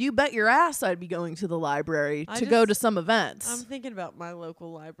 you bet your ass I'd be going to the library to go to some events. I'm thinking about my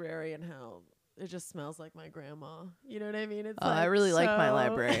local library and how it just smells like my grandma. You know what I mean? It's I really like my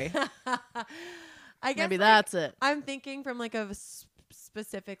library. I guess maybe that's it. I'm thinking from like a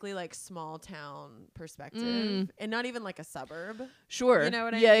specifically like small town perspective and not even like a suburb. Sure. You know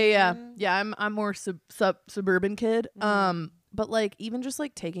what I mean? Yeah, I'm more suburban kid. But like even just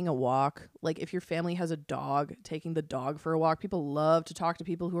like taking a walk, like if your family has a dog, taking the dog for a walk. People love to talk to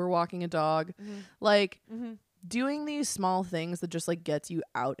people who are walking a dog. Like doing these small things that just like gets you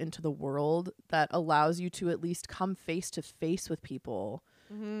out into the world, that allows you to at least come face to face with people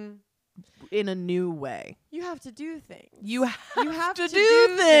in a new way. You have to do things. You have to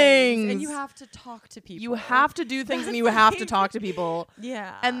do things. And you have to talk to people. You have to do things and you have to talk to people.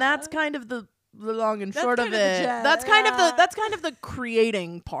 Yeah. And that's kind of the long and short of it. That's kind of the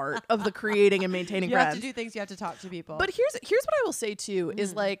creating part of the creating and maintaining you friends. You have to do things, you have to talk to people. But here's what I will say too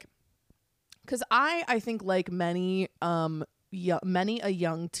is like, because I think like many a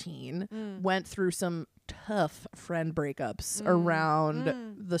young teen went through some tough friend breakups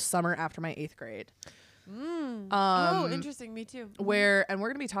around the summer after my 8th grade. Interesting. Me too. We're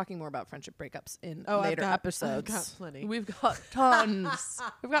going to be talking more about friendship breakups in later episodes. I've got plenty. We've got tons.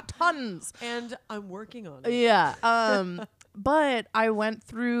 And I'm working on it. Yeah. But I went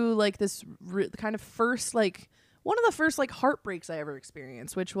through like this kind of first, like one of the first like heartbreaks I ever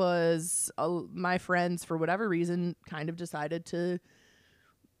experienced, which was my friends, for whatever reason, kind of decided to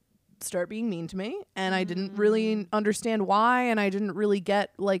start being mean to me, and I didn't really understand why, and I didn't really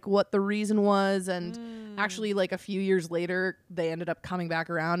get like what the reason was. And actually, like a few years later, they ended up coming back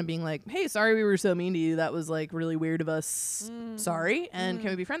around and being like, hey, sorry we were so mean to you, that was like really weird of us, sorry, and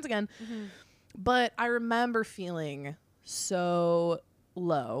can we be friends again? But I remember feeling so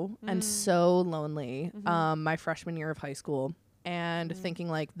low and so lonely my freshman year of high school, and thinking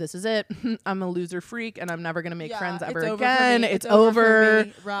like, this is it. I'm a loser freak and I'm never going to make friends ever again. It's over.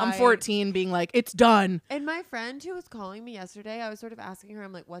 Right. I'm 14 being like, it's done. And my friend who was calling me yesterday, I was sort of asking her,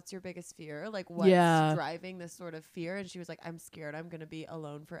 I'm like, what's your biggest fear? Like, what's driving this sort of fear? And she was like, I'm scared I'm going to be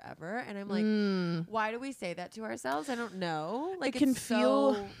alone forever. And I'm like, why do we say that to ourselves? I don't know. Like, it can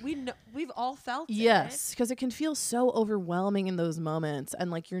feel, we've all felt it. Yes, because it can feel so overwhelming in those moments,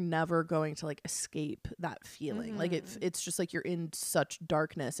 and like you're never going to like escape that feeling. Like it's just like you're in such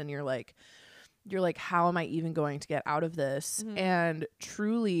darkness, and you're like, how am I even going to get out of this? And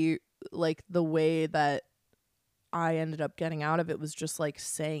truly, like the way that I ended up getting out of it was just like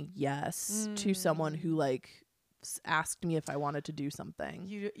saying yes to someone who like asked me if I wanted to do something.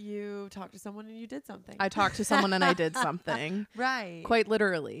 You talked to someone and you did something. I talked to someone and I did something. Right. Quite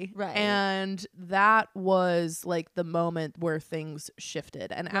literally. Right. And that was like the moment where things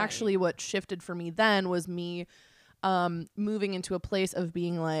shifted. And actually what shifted for me then was me moving into a place of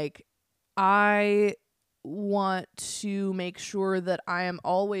being like, I want to make sure that I am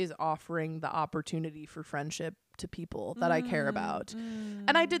always offering the opportunity for friendship to people that I care about.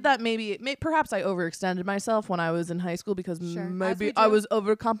 And I did that perhaps I overextended myself when I was in high school, because maybe I was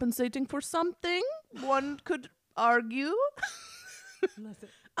overcompensating for something, one could argue. Listen,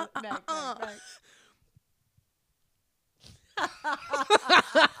 Meg.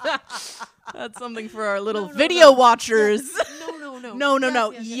 That's something for our little video watchers. No.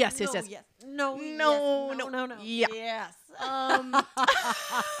 Yes. No. Yeah. Yes.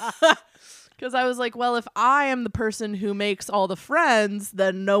 Because I was like, well, if I am the person who makes all the friends,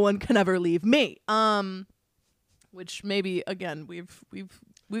 then no one can ever leave me. Which maybe again we've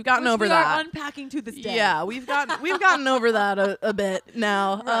gotten over that. We are unpacking to this day. Yeah, we've gotten over that a bit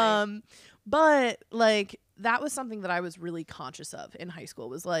now. Right. But like that was something that I was really conscious of in high school,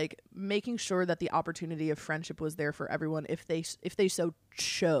 was like making sure that the opportunity of friendship was there for everyone if they so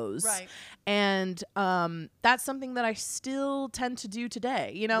chose. Right. And that's something that I still tend to do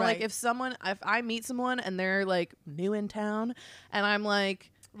today. You know, like if I meet someone and they're like new in town and I'm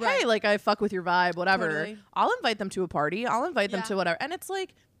like, hey, like I fuck with your vibe, whatever. Totally. I'll invite them to a party. I'll invite them to whatever. And it's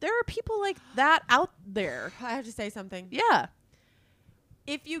like, there are people like that out there. I have to say something. Yeah.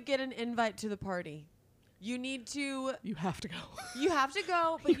 If you get an invite to the party, you have to go. You have to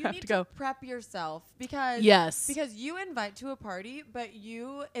go, but you need to prep yourself, because you invite to a party, but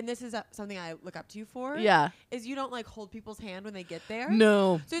and this is something I look up to you for. Yeah. Is you don't like hold people's hand when they get there.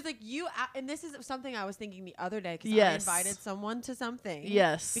 No. So it's like and this is something I was thinking the other day, because I invited someone to something.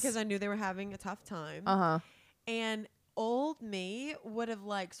 Yes. Because I knew they were having a tough time. And old me would have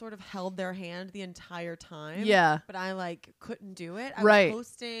like sort of held their hand the entire time. Yeah. But I like couldn't do it. I was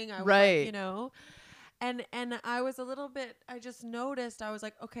hosting. I was like, you know. And I was a little bit, I just noticed, I was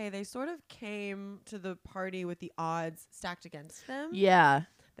like, okay, they sort of came to the party with the odds stacked against them. Yeah.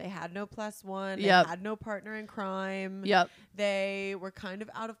 They had no +1. They had no partner in crime. Yep. They were kind of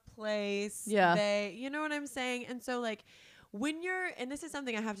out of place. Yeah. You know what I'm saying? And so like, and this is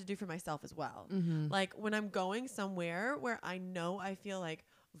something I have to do for myself as well. Like when I'm going somewhere where I know I feel like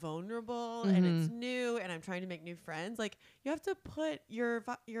vulnerable and it's new and I'm trying to make new friends, like you have to put your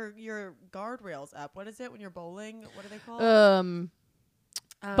guardrails up. What is it when you're bowling? What are they called?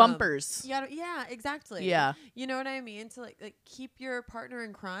 Bumpers. Yeah, exactly. Yeah. You know what I mean? To like keep your partner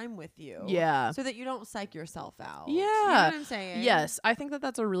in crime with you. Yeah. So that you don't psych yourself out. Yeah. You know what I'm saying? Yes. I think that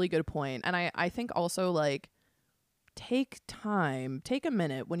that's a really good point. And I think also like take a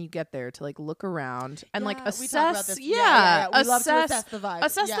minute when you get there to like look around and like assess. We love to assess the vibe.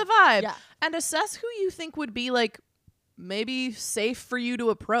 The vibe and assess who you think would be like maybe safe for you to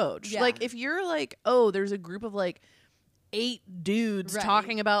approach. Like if you're like, oh, there's a group of like 8 dudes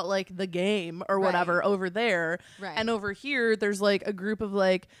talking about like the game or whatever over there, and over here there's like a group of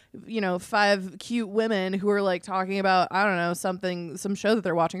like, you know, 5 cute women who are like talking about, I don't know, some show that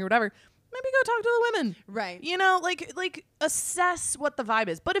they're watching or whatever. Maybe go talk to the women. Right. You know, like assess what the vibe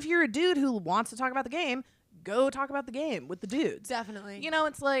is. But if you're a dude who wants to talk about the game, go talk about the game with the dudes. Definitely. You know,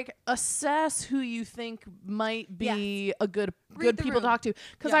 it's like assess who you think might be a good people to room. talk to.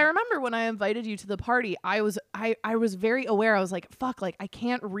 Because I remember when I invited you to the party, I was very aware. I was like, fuck, like I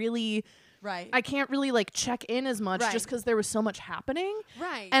can't really like check in as much just because there was so much happening.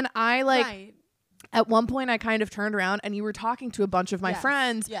 Right. And I like at one point I kind of turned around and you were talking to a bunch of my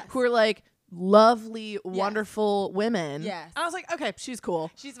friends who were like lovely, wonderful women. Yes. And I was like, okay, she's cool.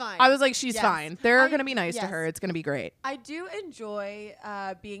 She's fine. I was like, she's fine. They're going to be nice to her. It's going to be great. I do enjoy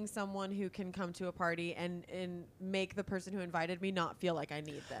being someone who can come to a party and make the person who invited me not feel like I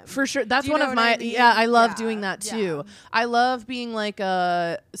need them. For sure. That's one of my, I love doing that too. I love being like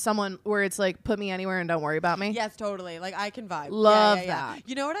someone where it's like, put me anywhere and don't worry about me. Yes, totally. Like I can vibe. Love that.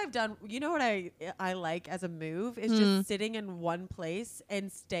 You know what I've done? You know what I like as a move is just sitting in one place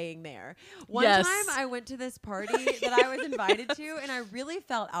and staying there. One time I went to this party that I was invited to and I really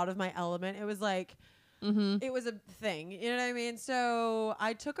felt out of my element. It was like, it was a thing. You know what I mean? So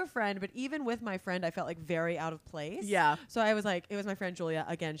I took a friend, but even with my friend, I felt like very out of place. Yeah. So I was like, it was my friend Julia.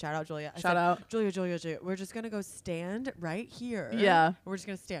 Again, shout out Julia. I said, Julia, we're just going to go stand right here. Yeah. We're just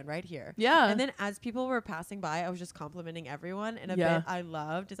going to stand right here. Yeah. And then as people were passing by, I was just complimenting everyone. And a bit I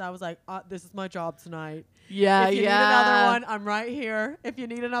loved is I was like, this is my job tonight. Yeah. If you need another one, I'm right here. If you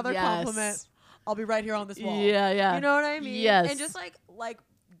need another compliment, I'll be right here on this wall. Yeah, yeah. You know what I mean? Yes. And just like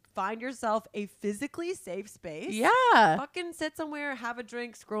find yourself a physically safe space. Yeah. Fucking sit somewhere, have a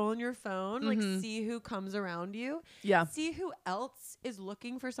drink, scroll on your phone, like see who comes around you. Yeah. See who else is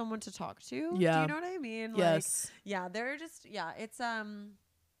looking for someone to talk to. Yeah. Do you know what I mean? Yes. Like, yeah, they're just, it's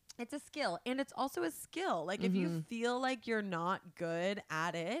a skill. And it's also a skill. Like if you feel like you're not good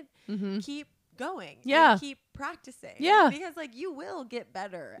at it, keep going. Yeah. And keep practicing. Yeah. Because like you will get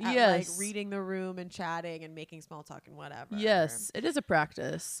better at like reading the room and chatting and making small talk and whatever. Yes. It is a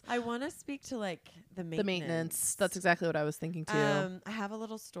practice. I want to speak to like the maintenance. The maintenance. That's exactly what I was thinking too. I have a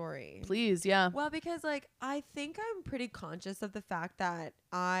little story. Please. Yeah. Well, because like I think I'm pretty conscious of the fact that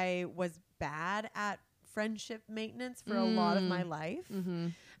I was bad at friendship maintenance for a lot of my life.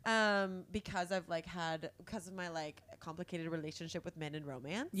 Because of my like complicated relationship with men in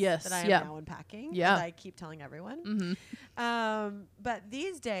romance. Yes. That I am now unpacking. Yeah. That I keep telling everyone. But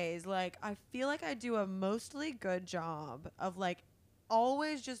these days, like I feel like I do a mostly good job of like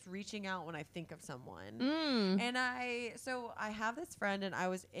always just reaching out when I think of someone. And I have this friend and I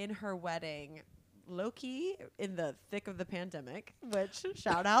was in her wedding low-key in the thick of the pandemic, which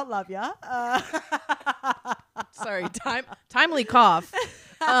shout out, love ya. Sorry, timely cough.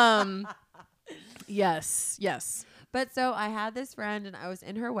 Yes. But so I had this friend and I was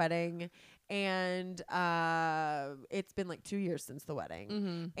in her wedding and it's been like 2 years since the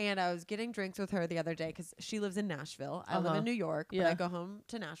wedding. And I was getting drinks with her the other day because she lives in Nashville. I live in New York, but I go home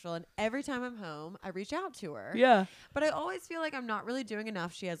to Nashville. And every time I'm home, I reach out to her. Yeah. But I always feel like I'm not really doing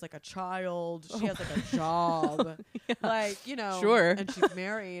enough. She has like a child. She has like a job. Like, you know. Sure. And she's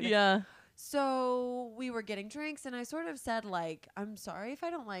married. Yeah. So we were getting drinks and I sort of said like, I'm sorry if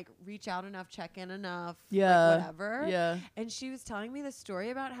I don't like reach out enough, check in enough, like, whatever. Yeah. And she was telling me the story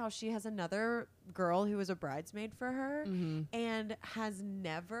about how she has another girl who was a bridesmaid for her and has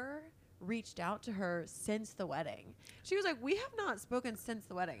never reached out to her since the wedding. She was like, we have not spoken since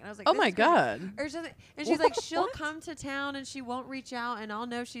the wedding. And I was like, oh my God. or something. And she's like, she'll come to town and she won't reach out and I'll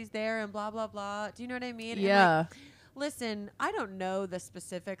know she's there and blah, blah, blah. Do you know what I mean? Yeah. And like, listen, I don't know the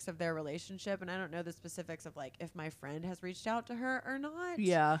specifics of their relationship and I don't know the specifics of like if my friend has reached out to her or not.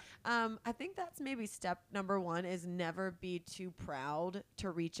 Yeah. I think that's maybe step number 1 is never be too proud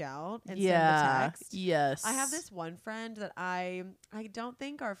to reach out and send the text. Yes. I have this one friend that I don't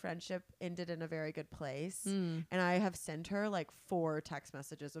think our friendship ended in a very good place. And I have sent her like 4 text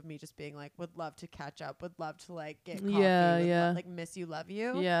messages of me just being like, would love to catch up, would love to like get coffee, like miss you, love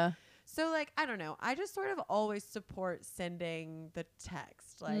you. Yeah. So like, I don't know. I just sort of always support sending the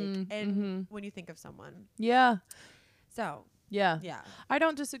text, like, and when you think of someone. Yeah. So. Yeah. Yeah. I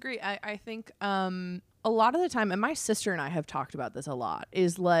don't disagree. I think a lot of the time, and my sister and I have talked about this a lot,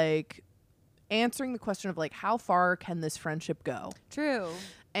 is like answering the question of like, how far can this friendship go? True.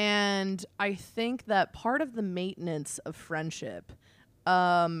 And I think that part of the maintenance of friendship,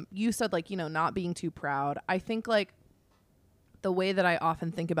 you said like, you know, not being too proud. I think like, the way that I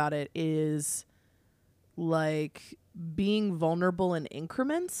often think about it is like being vulnerable in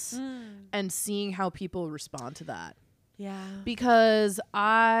increments and seeing how people respond to that. Yeah. Because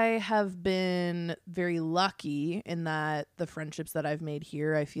I have been very lucky in that the friendships that I've made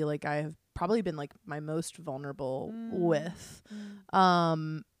here, I feel like I have probably been like my most vulnerable with.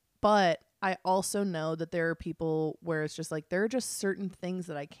 But I also know that there are people where it's just like there are just certain things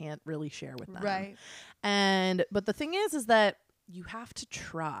that I can't really share with them. Right. But the thing is that you have to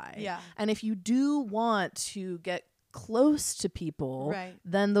try. Yeah. And if you do want to get close to people, Right.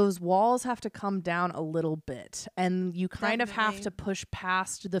 then those walls have to come down a little bit. And you kind of have Definitely. to push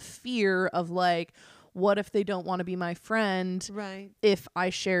past the fear of like, what if they don't want to be my friend Right. if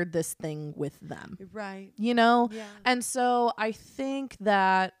I shared this thing with them? Right. You know? Yeah. And so I think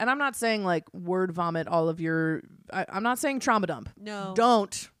that, and I'm not saying like word vomit all of your, I'm not saying trauma dump. No.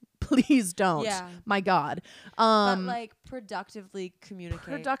 Don't. Please don't. Yeah. My God. But like productively communicate.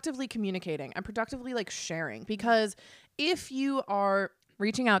 Productively communicating and productively like sharing, because if you are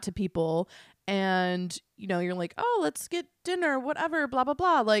reaching out to people and you know you're like, oh, let's get dinner, whatever, blah blah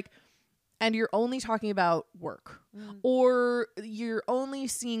blah, like, and you're only talking about work, or you're only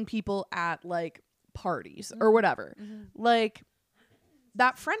seeing people at like parties or whatever, like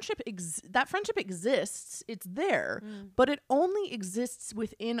that friendship exists, it's there, but it only exists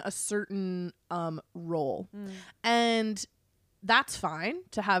within a certain role. And that's fine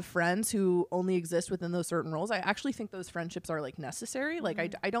to have friends who only exist within those certain roles. I actually think those friendships are like necessary.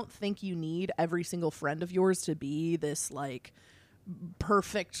 Like I don't think you need every single friend of yours to be this like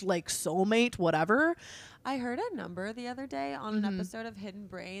perfect like soulmate, whatever. I heard a number the other day on an episode of Hidden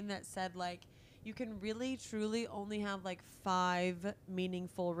Brain that said like you can really truly only have like 5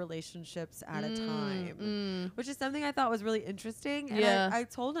 meaningful relationships at a time, which is something I thought was really interesting. And I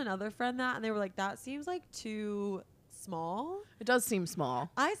told another friend that, and they were like, that seems like too small. It does seem small.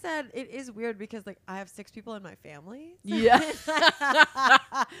 I said it is weird because like I have 6 people in my family. Yeah.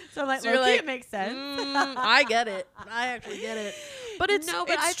 So I'm like, So you're like, it makes sense. I get it. I actually get it. But it's no,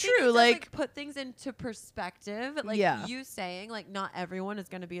 but I true. think it does, like put things into perspective. Like you saying, like not everyone is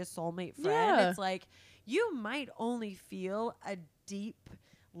going to be a soulmate friend. Yeah. It's like you might only feel a deep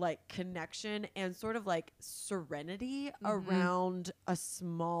like connection and sort of like serenity around a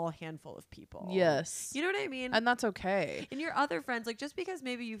small handful of people. Yes. You know what I mean? And that's okay. And your other friends, like just because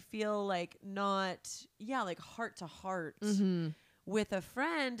maybe you feel like not, like heart to heart with a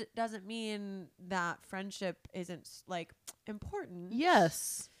friend doesn't mean that friendship isn't like important.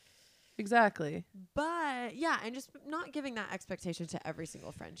 Yes. Exactly. But yeah, and just not giving that expectation to every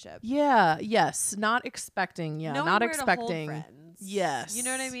single friendship. Yeah. Yes. Not expecting. Yeah. Knowing not where to hold expecting. friends. Yes. You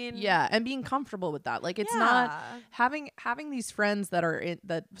know what I mean? Yeah. And being comfortable with that. Like it's not having these friends that are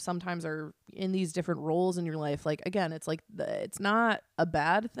that sometimes are in these different roles in your life. Like again, it's like it's not a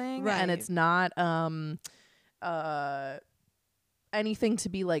bad thing, right. and it's not anything to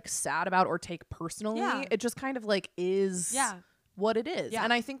be like sad about or take personally. Yeah. It just kind of like is what it is. Yeah.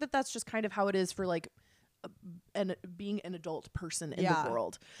 And I think that that's just kind of how it is for like being an adult person in the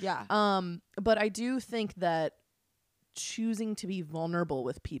world. Yeah. But I do think that choosing to be vulnerable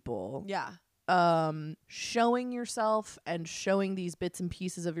with people, showing yourself and showing these bits and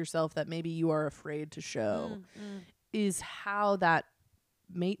pieces of yourself that maybe you are afraid to show is how that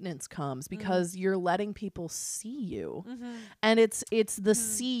maintenance comes, because you're letting people see you, and it's the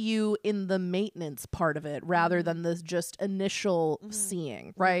see you in the maintenance part of it rather than the just initial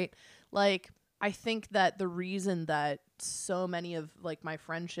seeing, right? Like I think that the reason that so many of like my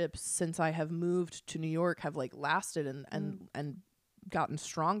friendships since I have moved to New York have like lasted and gotten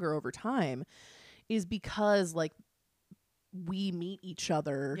stronger over time is because like we meet each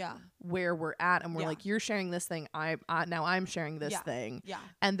other where we're at, and we're like, you're sharing this thing, now I'm sharing this thing,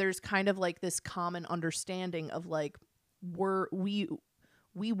 and there's kind of like this common understanding of like we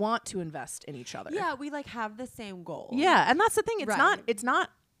want to invest in each other. We like have the same goal. And that's the thing, it's not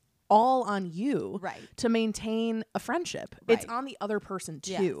all on you to maintain a friendship. It's on the other person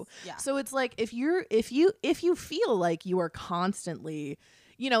too. So it's like if you feel like you are constantly,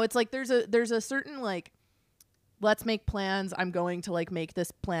 you know, it's like there's a certain like, let's make plans, I'm going to like make this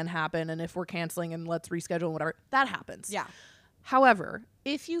plan happen, and if we're canceling and let's reschedule and whatever, that happens. However,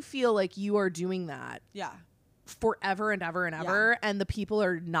 if you feel like you are doing that forever and ever and ever, and the people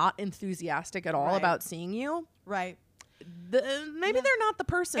are not enthusiastic at all about seeing you, maybe they're not the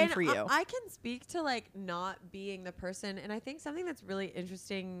person for you. I can speak to like not being the person, and I think something that's really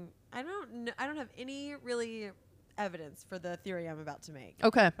interesting, I don't have any really evidence for the theory I'm about to make.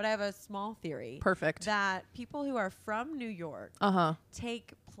 Okay. But I have a small theory. Perfect. That people who are from New York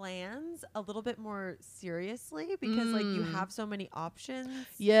take plans a little bit more seriously because like you have so many options.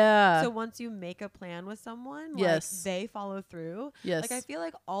 Yeah. So once you make a plan with someone, Yes. like they follow through. Yes. Like I feel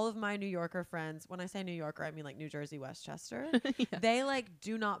like all of my New Yorker friends, when I say New Yorker, I mean like New Jersey, Westchester. Yeah. They like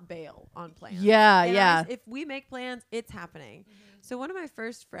do not bail on plans. Yeah, And yeah. if we make plans, it's happening. So one of my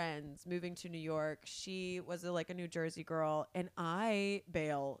first friends moving to New York, she was like a New Jersey girl, and I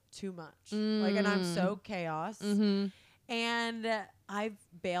bail too much. Like, and I'm so chaos. And I've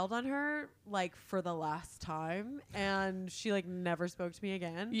bailed on her like for the last time, and she like never spoke to me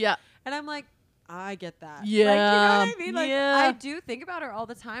again. Yeah. And I'm like, I get that. Yeah. Like, you know what I mean? Like, Yeah. I do think about her all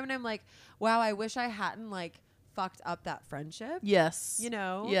the time, and I'm like, wow, I wish I hadn't like fucked up that friendship. Yes. You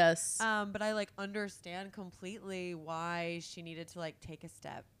know? Yes. But I like understand completely why she needed to like take a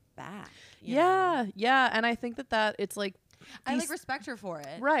step back. You know? Yeah. And I think that it's like, I like respect her for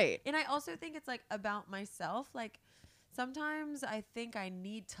it. Right. And I also think it's like about myself. Like sometimes I think I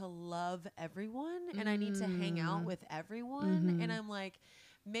need to love everyone and I need to hang out with everyone. And I'm like,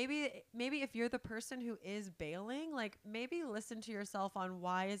 maybe if you're the person who is bailing, like maybe listen to yourself on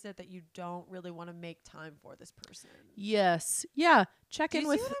why is it that you don't really want to make time for this person. Yes. Yeah. Check Do in you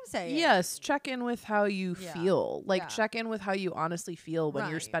with see what I'm saying? Yes. Check in with how you feel. Like Yeah. check in with how you honestly feel when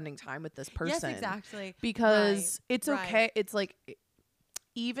you're Right. spending time with this person. Yes, exactly. Because Right. it's okay. Right. It's like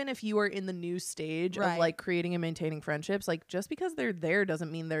even if you are in the new stage of Right. like creating and maintaining friendships, like just because they're there doesn't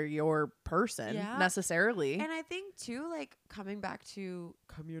mean they're your person necessarily. And I think too, like coming back to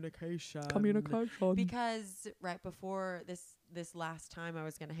communication. Communication. Because right before this last time I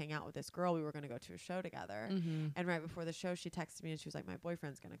was going to hang out with this girl, we were going to go to a show together. And right before the show, she texted me and she was like, my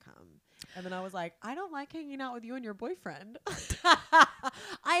boyfriend's going to come. And then I was like, I don't like hanging out with you and your boyfriend.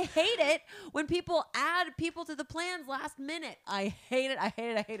 I hate it when people add people to the plans last minute. I hate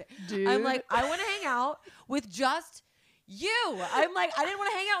it. Dude. I'm like, I want to hang out with just you. I'm like, I didn't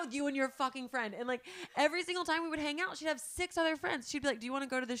want to hang out with you and your fucking friend. And like every single time we would hang out, she'd have 6 other friends. She'd be like, do you want to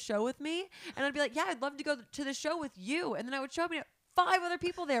go to the show with me? And I'd be like, yeah, I'd love to go to the show with you. And then I would show up and have 5 other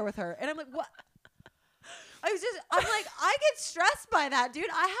people there with her. And I'm like, what? I'm like, I get stressed by that, dude.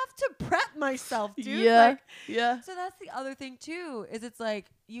 I have to prep myself, dude. Yeah. Yeah. So that's the other thing too, is it's like,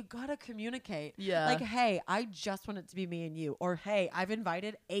 you gotta communicate. Yeah. Like, hey, I just want it to be me and you. Or hey, I've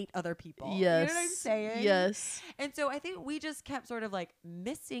invited 8 other people. Yes. You know what I'm saying? Yes. And so I think we just kept sort of like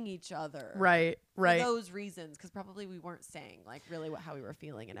missing each other. Right. For those reasons. Because probably we weren't saying like really how we were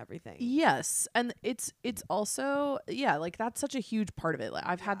feeling and everything. Yes. And it's also, yeah, like that's such a huge part of it. Like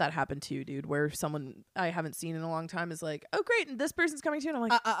I've had that happen too, dude, where someone I haven't seen in a long time is like, oh great, and this person's coming too. And I'm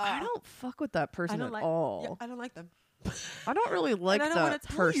like, I don't fuck with that person at all. Yeah, I don't like them. I don't really like I don't that wanna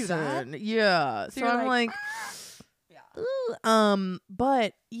tell you person. that. Yeah. So you're I'm like, yeah.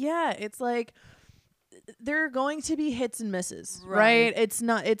 but yeah, it's like there are going to be hits and misses, right? It's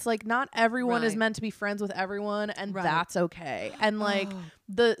like not everyone is Right. meant to be friends with everyone, and Right. that's okay. And like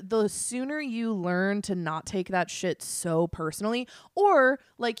the sooner you learn to not take that shit so personally, or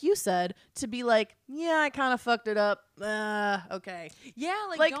like you said, to be like, yeah, I kind of fucked it up. Okay. Yeah,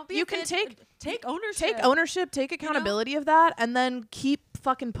 Like, don't be you a can bitch. Take ownership. Take ownership, take accountability of that, and then keep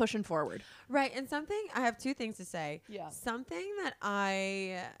fucking pushing forward. Right. And I have 2 things to say. Yeah. Something that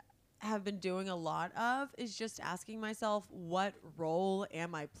I have been doing a lot of is just asking myself, what role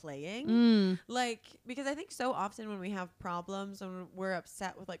am I playing? Like, because I think so often when we have problems and we're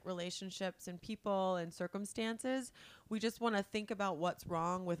upset with like relationships and people and circumstances, we just want to think about what's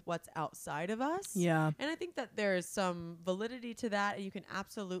wrong with what's outside of us. Yeah. And I think that there's some validity to that, and you can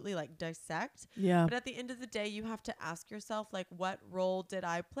absolutely like dissect. Yeah. But at the end of the day, you have to ask yourself, like, what role did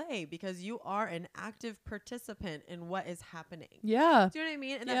I play? Because you are an active participant in what is happening. Yeah. Do you know what I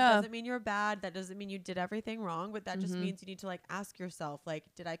mean? And that doesn't mean you're bad. That doesn't mean you did everything wrong. But that just means you need to like ask yourself, like,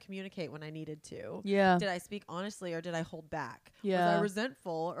 did I communicate when I needed to? Yeah. Did I speak honestly or did I hold back? Yeah. Was I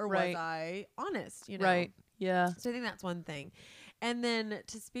resentful or Right. was I honest? You know? Right. Yeah. So I think that's one thing. And then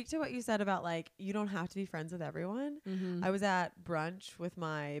to speak to what you said about like, you don't have to be friends with everyone. I was at brunch with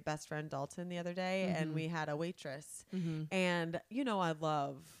my best friend Dalton the other day, and we had a waitress. And I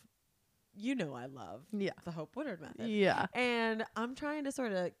love the Hope Woodard method. Yeah. And I'm trying to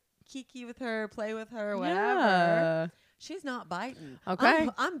sort of kiki with her, play with her, whatever. Yeah. She's not biting. Okay.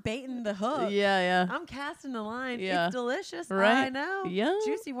 I'm baiting the hook. Yeah. I'm casting the line. Yeah. It's delicious. Right. I know. Yeah.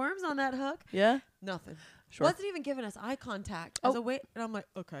 Juicy worms on that hook. Yeah. Nothing. Sure. Wasn't even giving us eye contact as a wait. And I'm like,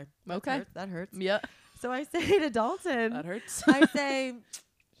 okay. That hurts. Yeah. So I say to Dalton, That hurts. I say,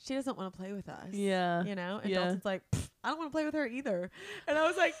 she doesn't want to play with us. Yeah. You know? And Yeah. Dalton's like, I don't want to play with her either. And I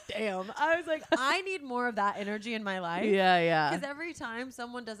was like, damn. I was like, I need more of that energy in my life. Yeah. Because every time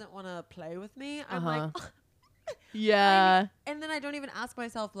someone doesn't want to play with me, I'm like, Yeah. And then I don't even ask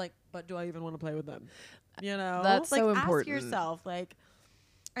myself, like, but do I even want to play with them? You know? That's like, so important. Ask yourself, like,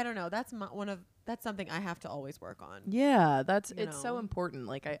 I don't know. That's that's something I have to always work on. Yeah, it's know? so important.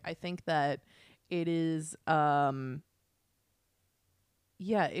 Like, I think that it is,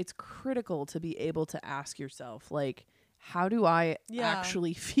 it's critical to be able to ask yourself, like, how do I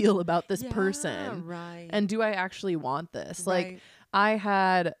actually feel about this person? Right. And do I actually want this? Right. Like, I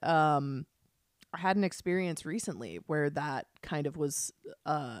had an experience recently where that kind of was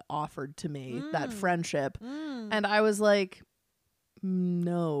offered to me, that friendship. And I was like,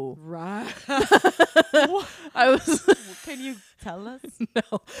 no. Right. I was Can you tell us?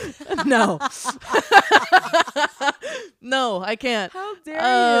 No. No, I can't. How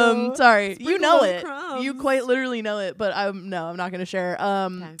dare you? Sorry. Sprinkle You know those it. crumbs. You quite literally know it, but I'm not going to share.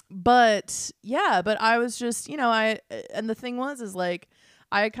 Okay. But yeah, but I was just, and the thing was like,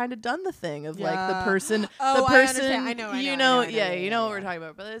 I had kind of done the thing of like the person, I understand. I know, you know what we're talking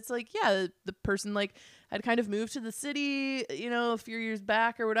about. But it's like, the person like had kind of moved to the city, a few years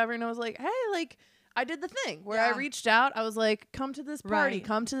back or whatever. And I was like, hey, like, I did the thing where I reached out. I was like, come to this party,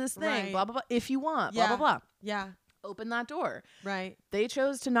 come to this thing, blah, blah, blah. If you want, blah, blah, blah. Yeah. Open that door. Right. They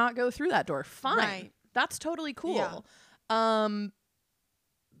chose to not go through that door. Fine. Right. That's totally cool. Yeah.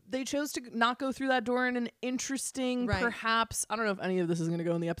 They chose to not go through that door in an interesting, perhaps, I don't know if any of this is going to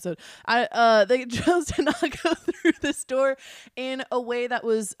go in the episode. They chose to not go through this door in a way that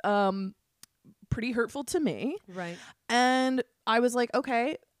was pretty hurtful to me. Right. And I was like,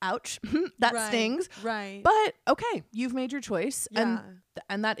 okay, ouch, that stings. Right. But okay, you've made your choice. Yeah.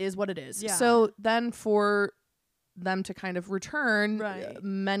 And that is what it is. Yeah. So then for them to kind of return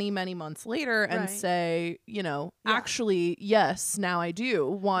many, many months later and say, actually, yes, now I do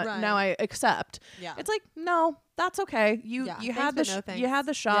want, now I accept. Yeah. It's like, no, that's okay. You had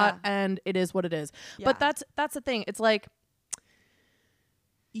the shot and it is what it is. Yeah. But that's the thing. It's like,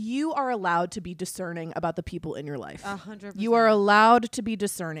 you are allowed to be discerning about the people in your life. 100%. You are allowed to be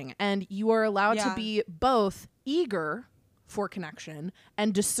discerning, and you are allowed to be both eager for connection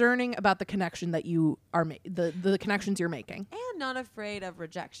and discerning about the connection that you are the connections you're making, and not afraid of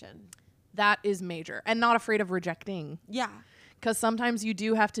rejection. That is major, and not afraid of rejecting. Yeah, because sometimes you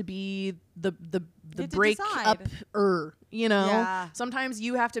do have to be the break up. Yeah. Sometimes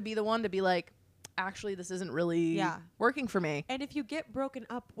you have to be the one to be like, actually, this isn't really working for me. And if you get broken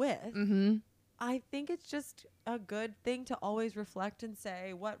up with, I think it's just a good thing to always reflect and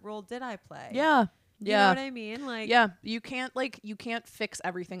say, what role did I play? Yeah. You know what I mean? Like, you can't fix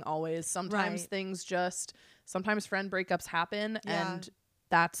everything always. Sometimes sometimes friend breakups happen and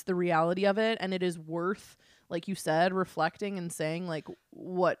that's the reality of it. And it is worth, like you said, reflecting and saying, like,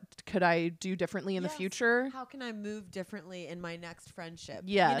 what could I do differently in the future? How can I move differently in my next friendship?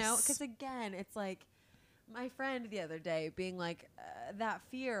 Yes. Because again, it's like my friend the other day being like, that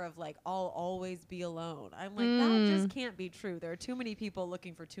fear of like, I'll always be alone. I'm like, that just can't be true. There are too many people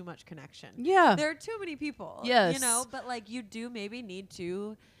looking for too much connection. Yeah. There are too many people. Yes. But like you do maybe need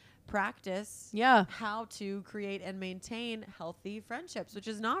to practice how to create and maintain healthy friendships, which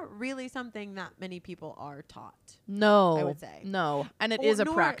is not really something that many people are taught. No. I would say. No. And it is a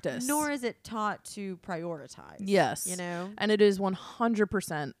practice. Nor is it taught to prioritize. Yes. And it is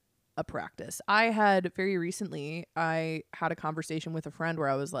 100% a practice. I had very recently, I had a conversation with a friend where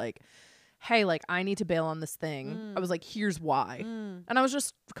I was like, hey, like, I need to bail on this thing. I was like, here's why. And I was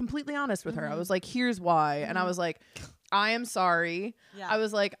just completely honest with her. I was like, here's why. And I was like, I am sorry. Yeah. I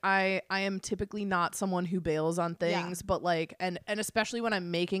was like, I am typically not someone who bails on things, but like, and especially when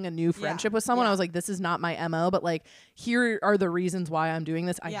I'm making a new friendship with someone, I was like, this is not my MO, but like, here are the reasons why I'm doing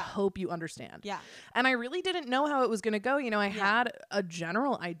this. I hope you understand. Yeah. And I really didn't know how it was going to go. I had a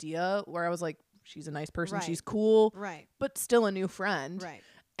general idea where I was like, she's a nice person. She's cool, but still a new friend. Right.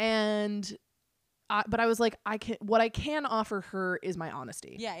 And but I was like, what I can offer her is my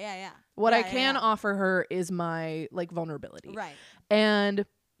honesty. Yeah. What I can offer her is my like vulnerability. Right. And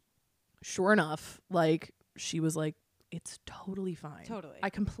sure enough, like, she was like, it's totally fine. Totally. I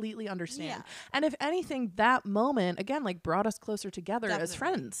completely understand. Yeah. And if anything, that moment again, like, brought us closer together as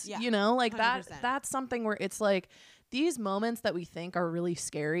friends. Yeah. Like 100%. That's something where it's like, these moments that we think are really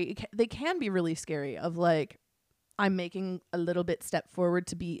scary, they can be really scary, of like, I'm making a little bit step forward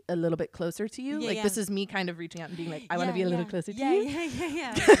to be a little bit closer to you. This is me kind of reaching out and being like, I want to be a little closer to you.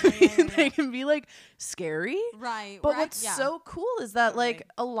 Yeah. They can be like scary. Right. But what's so cool is that like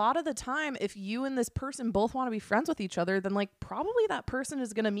a lot of the time, if you and this person both want to be friends with each other, then like probably that person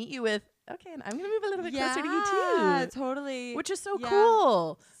is going to meet you with, okay, and I'm going to move a little bit closer to you too. Totally. Which is so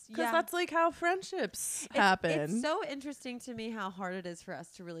cool. Because that's like how friendships happen. It's so interesting to me how hard it is for us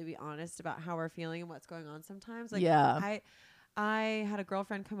to really be honest about how we're feeling and what's going on sometimes. Like, I had a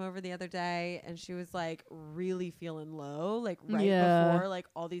girlfriend come over the other day and she was like really feeling low, like right before like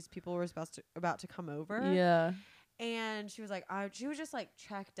all these people were about to come over. Yeah. And she was like, she was just like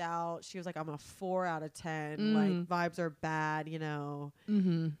checked out. She was like, I'm a 4 out of 10. Like vibes are bad, you know?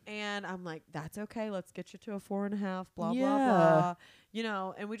 Mm-hmm. And I'm like, that's okay. Let's get you to a 4.5, blah, blah, blah. You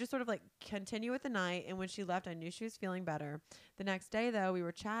know, and we just sort of like continue with the night. And when she left, I knew she was feeling better. The next day though, we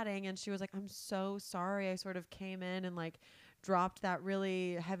were chatting and she was like, I'm so sorry. I sort of came in and like dropped that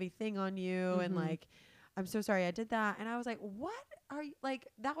really heavy thing on you. And like, I'm so sorry I did that. And I was like, what are you like?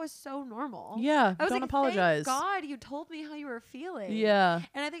 That was so normal. Yeah. I was don't like, apologize. Thank God you told me how you were feeling. Yeah.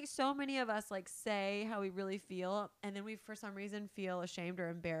 And I think so many of us like say how we really feel. And then we, for some reason, feel ashamed or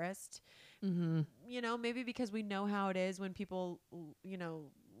embarrassed. Mm-hmm. You know, maybe because we know how it is when people, you know,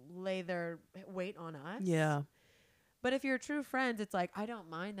 lay their weight on us. Yeah. But if you're true friends, it's like, I don't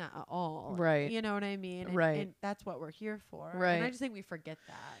mind that at all. Right. You know what I mean? And, right. And that's what we're here for. Right. And I just think we forget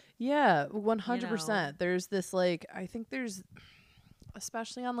that. Yeah, 100%. You know? There's this like, I think there's,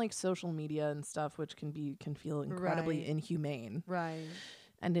 especially on like social media and stuff, which can feel incredibly inhumane. Right.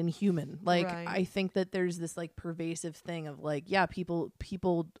 And inhuman. Like, I think that there's this like pervasive thing of like, yeah, people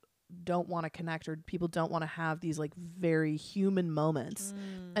don't want to connect, or people don't want to have these like very human moments.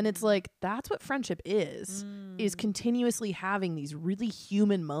 And it's like, that's what friendship is continuously having these really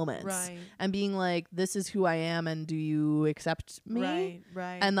human moments and being like, this is who I am and do you accept me?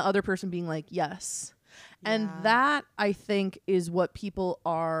 Right. And the other person being like, yes. And that, I think, is what people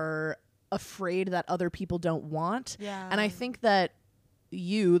are afraid that other people don't want. Yeah. And I think that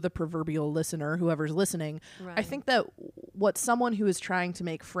you, the proverbial listener, whoever's listening, I think that what someone who is trying to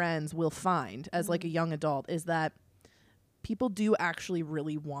make friends will find as like a young adult is that people do actually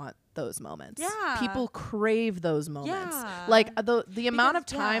really want those moments. Yeah. People crave those moments. Yeah. Like the amount of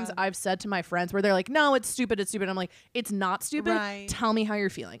times I've said to my friends where they're like, no, it's stupid. I'm like, it's not stupid. Right. Tell me how you're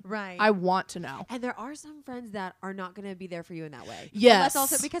feeling. Right. I want to know. And there are some friends that are not going to be there for you in that way. Yes. That's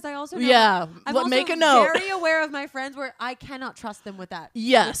also because I also know I'm but also make a note. very aware of my friends where I cannot trust them with that.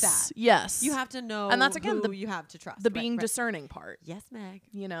 Yes. With that. Yes. You have to know and that's again who you have to trust. The being discerning part. Yes, Meg.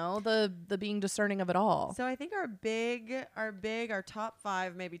 You know, the being discerning of it all. So I think our top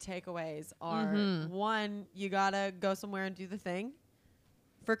 5 maybe takeaways are one, you gotta go somewhere and do the thing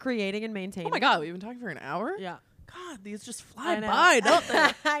for creating and maintaining. Oh my God, we've been talking for an hour? Yeah. God, these just fly by, don't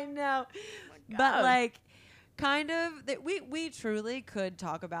they? I know. Oh but like kind of we truly could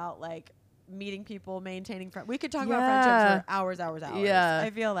talk about like meeting people, maintaining friends. We could talk about friendships for hours. Yeah.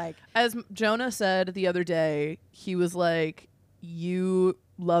 I feel like. As Jonah said the other day, he was like, you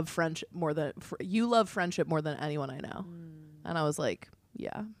love friendship more than anyone I know. And I was like,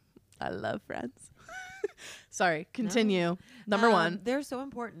 yeah, I love friends. Sorry, continue. No. Number 1. They're so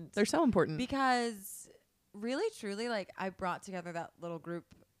important. They're so important. Because really, truly, like I brought together that little group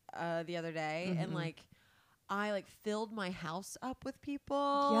the other day and like I like filled my house up with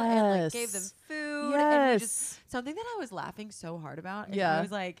people and like gave them food. And we just, something that I was laughing so hard about. And I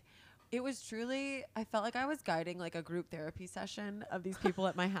was like, it was truly, I felt like I was guiding like a group therapy session of these people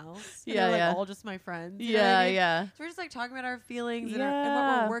at my house. And they're like all just my friends. You know what I mean? So we're just like talking about our feelings and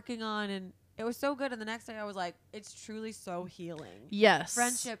what we're working on. And it was so good. And the next day I was like, it's truly so healing. Yes.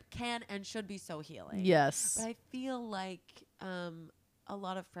 Friendship can and should be so healing. Yes. But I feel like a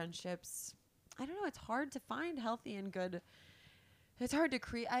lot of friendships, I don't know, it's hard to find healthy and good. It's hard to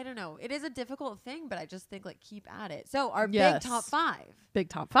create. I don't know. It is a difficult thing, but I just think like keep at it. So our big top 5. Big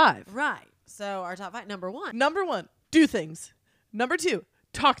top 5. Right. So our top 5. Number 1, do things. Number 2,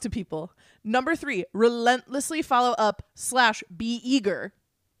 talk to people. Number 3, relentlessly follow up / be eager.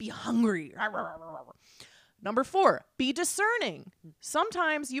 Be hungry. Number 4, be discerning.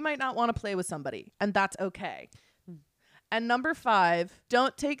 Sometimes you might not want to play with somebody, and that's okay. And number 5,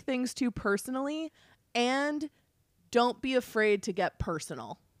 don't take things too personally, and don't be afraid to get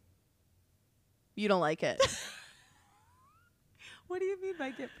personal. You don't like it. What do you mean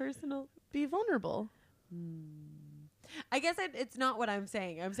by get personal? Be vulnerable. I guess it's not what I'm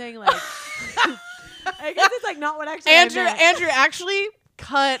saying. I'm saying like, I guess it's like not what actually Andrew actually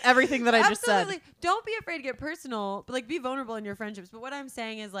cut everything that I just said. Don't be afraid to get personal, but like be vulnerable in your friendships. But what I'm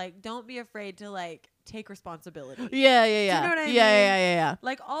saying is like, don't be afraid to like take responsibility. Yeah. Do you know what I mean? Yeah.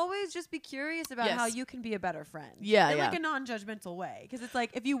 Like always just be curious about how you can be a better friend. Yeah. In like a non-judgmental way. Because it's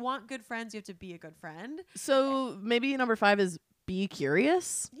like, if you want good friends, you have to be a good friend. So maybe number 5 is be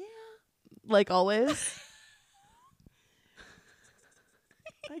curious. Yeah. Like always.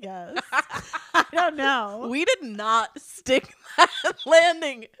 I guess. I don't know. We did not stick that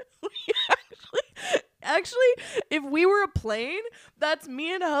landing. We actually, if we were a plane, that's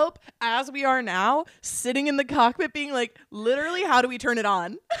me and Hope as we are now, sitting in the cockpit being like, literally, how do we turn it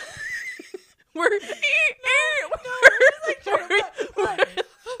on? We're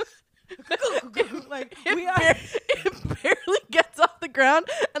like it barely gets off the ground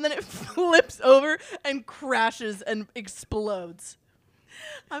and then it flips over and crashes and explodes.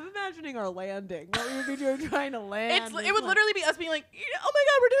 I'm imagining our landing. What we would be doing trying to land. It would literally be us being like, oh my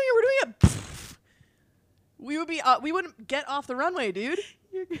God, we're doing it. We would be, we wouldn't get off the runway, dude.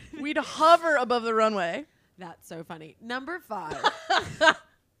 We'd hover above the runway. That's so funny. Number 5.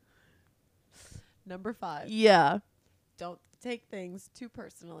 Number 5. Yeah. Don't take things too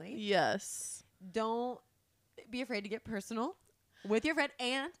personally. Yes. Don't be afraid to get personal with your friend,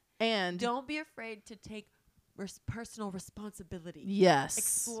 and don't be afraid to take personal responsibility. Yes.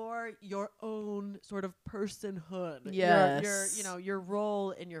 Explore your own sort of personhood. Yes. Your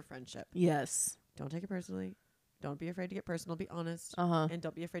role in your friendship. Yes. Don't take it personally. Don't be afraid to get personal. Be honest. And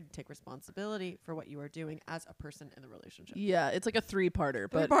don't be afraid to take responsibility for what you are doing as a person in the relationship. Yeah, it's like a 3-parter,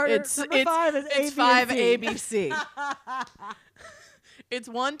 but it's 5 is it's 5 ABC. It's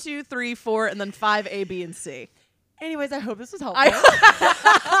 1, 2, 3, 4, and then 5 A, B, and C. Anyways, I hope this was helpful.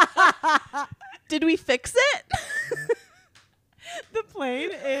 Did we fix it? The plane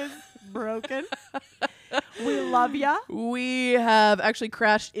is broken. We love ya. We have actually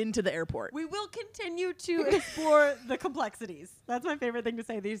crashed into the airport. We will continue to explore the complexities. That's my favorite thing to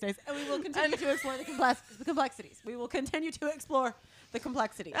say these days. And we will continue to explore the complexities. We will continue to explore the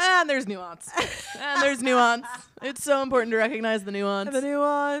complexities. And there's nuance. It's so important to recognize the nuance. And we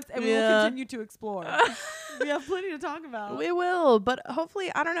will continue to explore. We have plenty to talk about. We will, but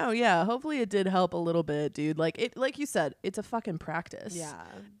hopefully, I don't know. Yeah, hopefully it did help a little bit, dude. Like you said, it's a fucking practice. Yeah.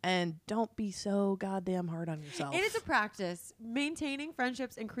 And don't be so goddamn hard on yourself. It is a practice. Maintaining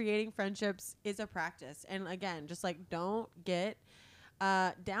friendships and creating friendships is a practice. And again, just like don't get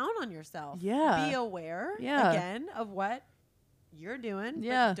down on yourself. Yeah. Be aware again of what you're doing.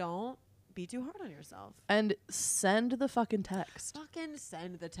 Yeah. But don't be too hard on yourself. And send the fucking text. Fucking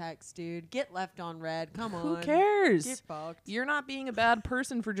send the text, dude. Get left on red. Come on. Who cares? Get fucked. You're not being a bad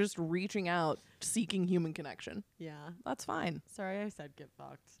person for just reaching out, seeking human connection. Yeah. That's fine. Sorry, I said get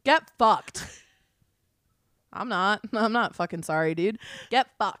fucked. Get fucked. I'm not fucking sorry, dude. Get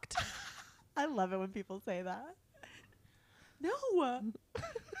fucked. I love it when people say that. No.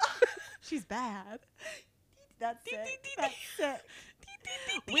 She's bad. That's it. That's it.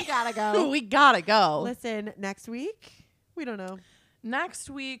 We gotta go. We gotta go. Listen, next week, we don't know. Next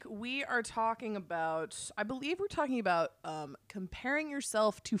week, we are talking about, I believe we're talking about comparing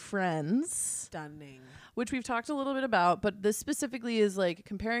yourself to friends. Stunning. Which we've talked a little bit about, but this specifically is like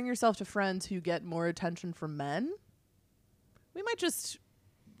comparing yourself to friends who get more attention from men. We might just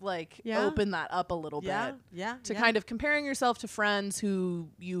open that up a little bit. Yeah. To kind of comparing yourself to friends who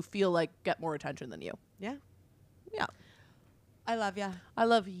you feel like get more attention than you. Yeah. Yeah. I love ya. I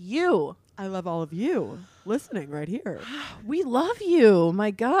love you. I love all of you listening right here. We love you.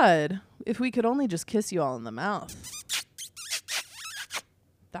 My God. If we could only just kiss you all in the mouth.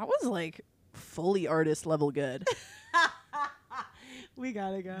 That was like fully artist level good. We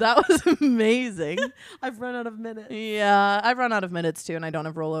gotta go. That was amazing. I've run out of minutes. Yeah, I've run out of minutes too, and I don't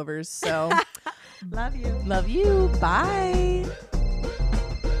have rollovers. So Love you. Love you. Bye.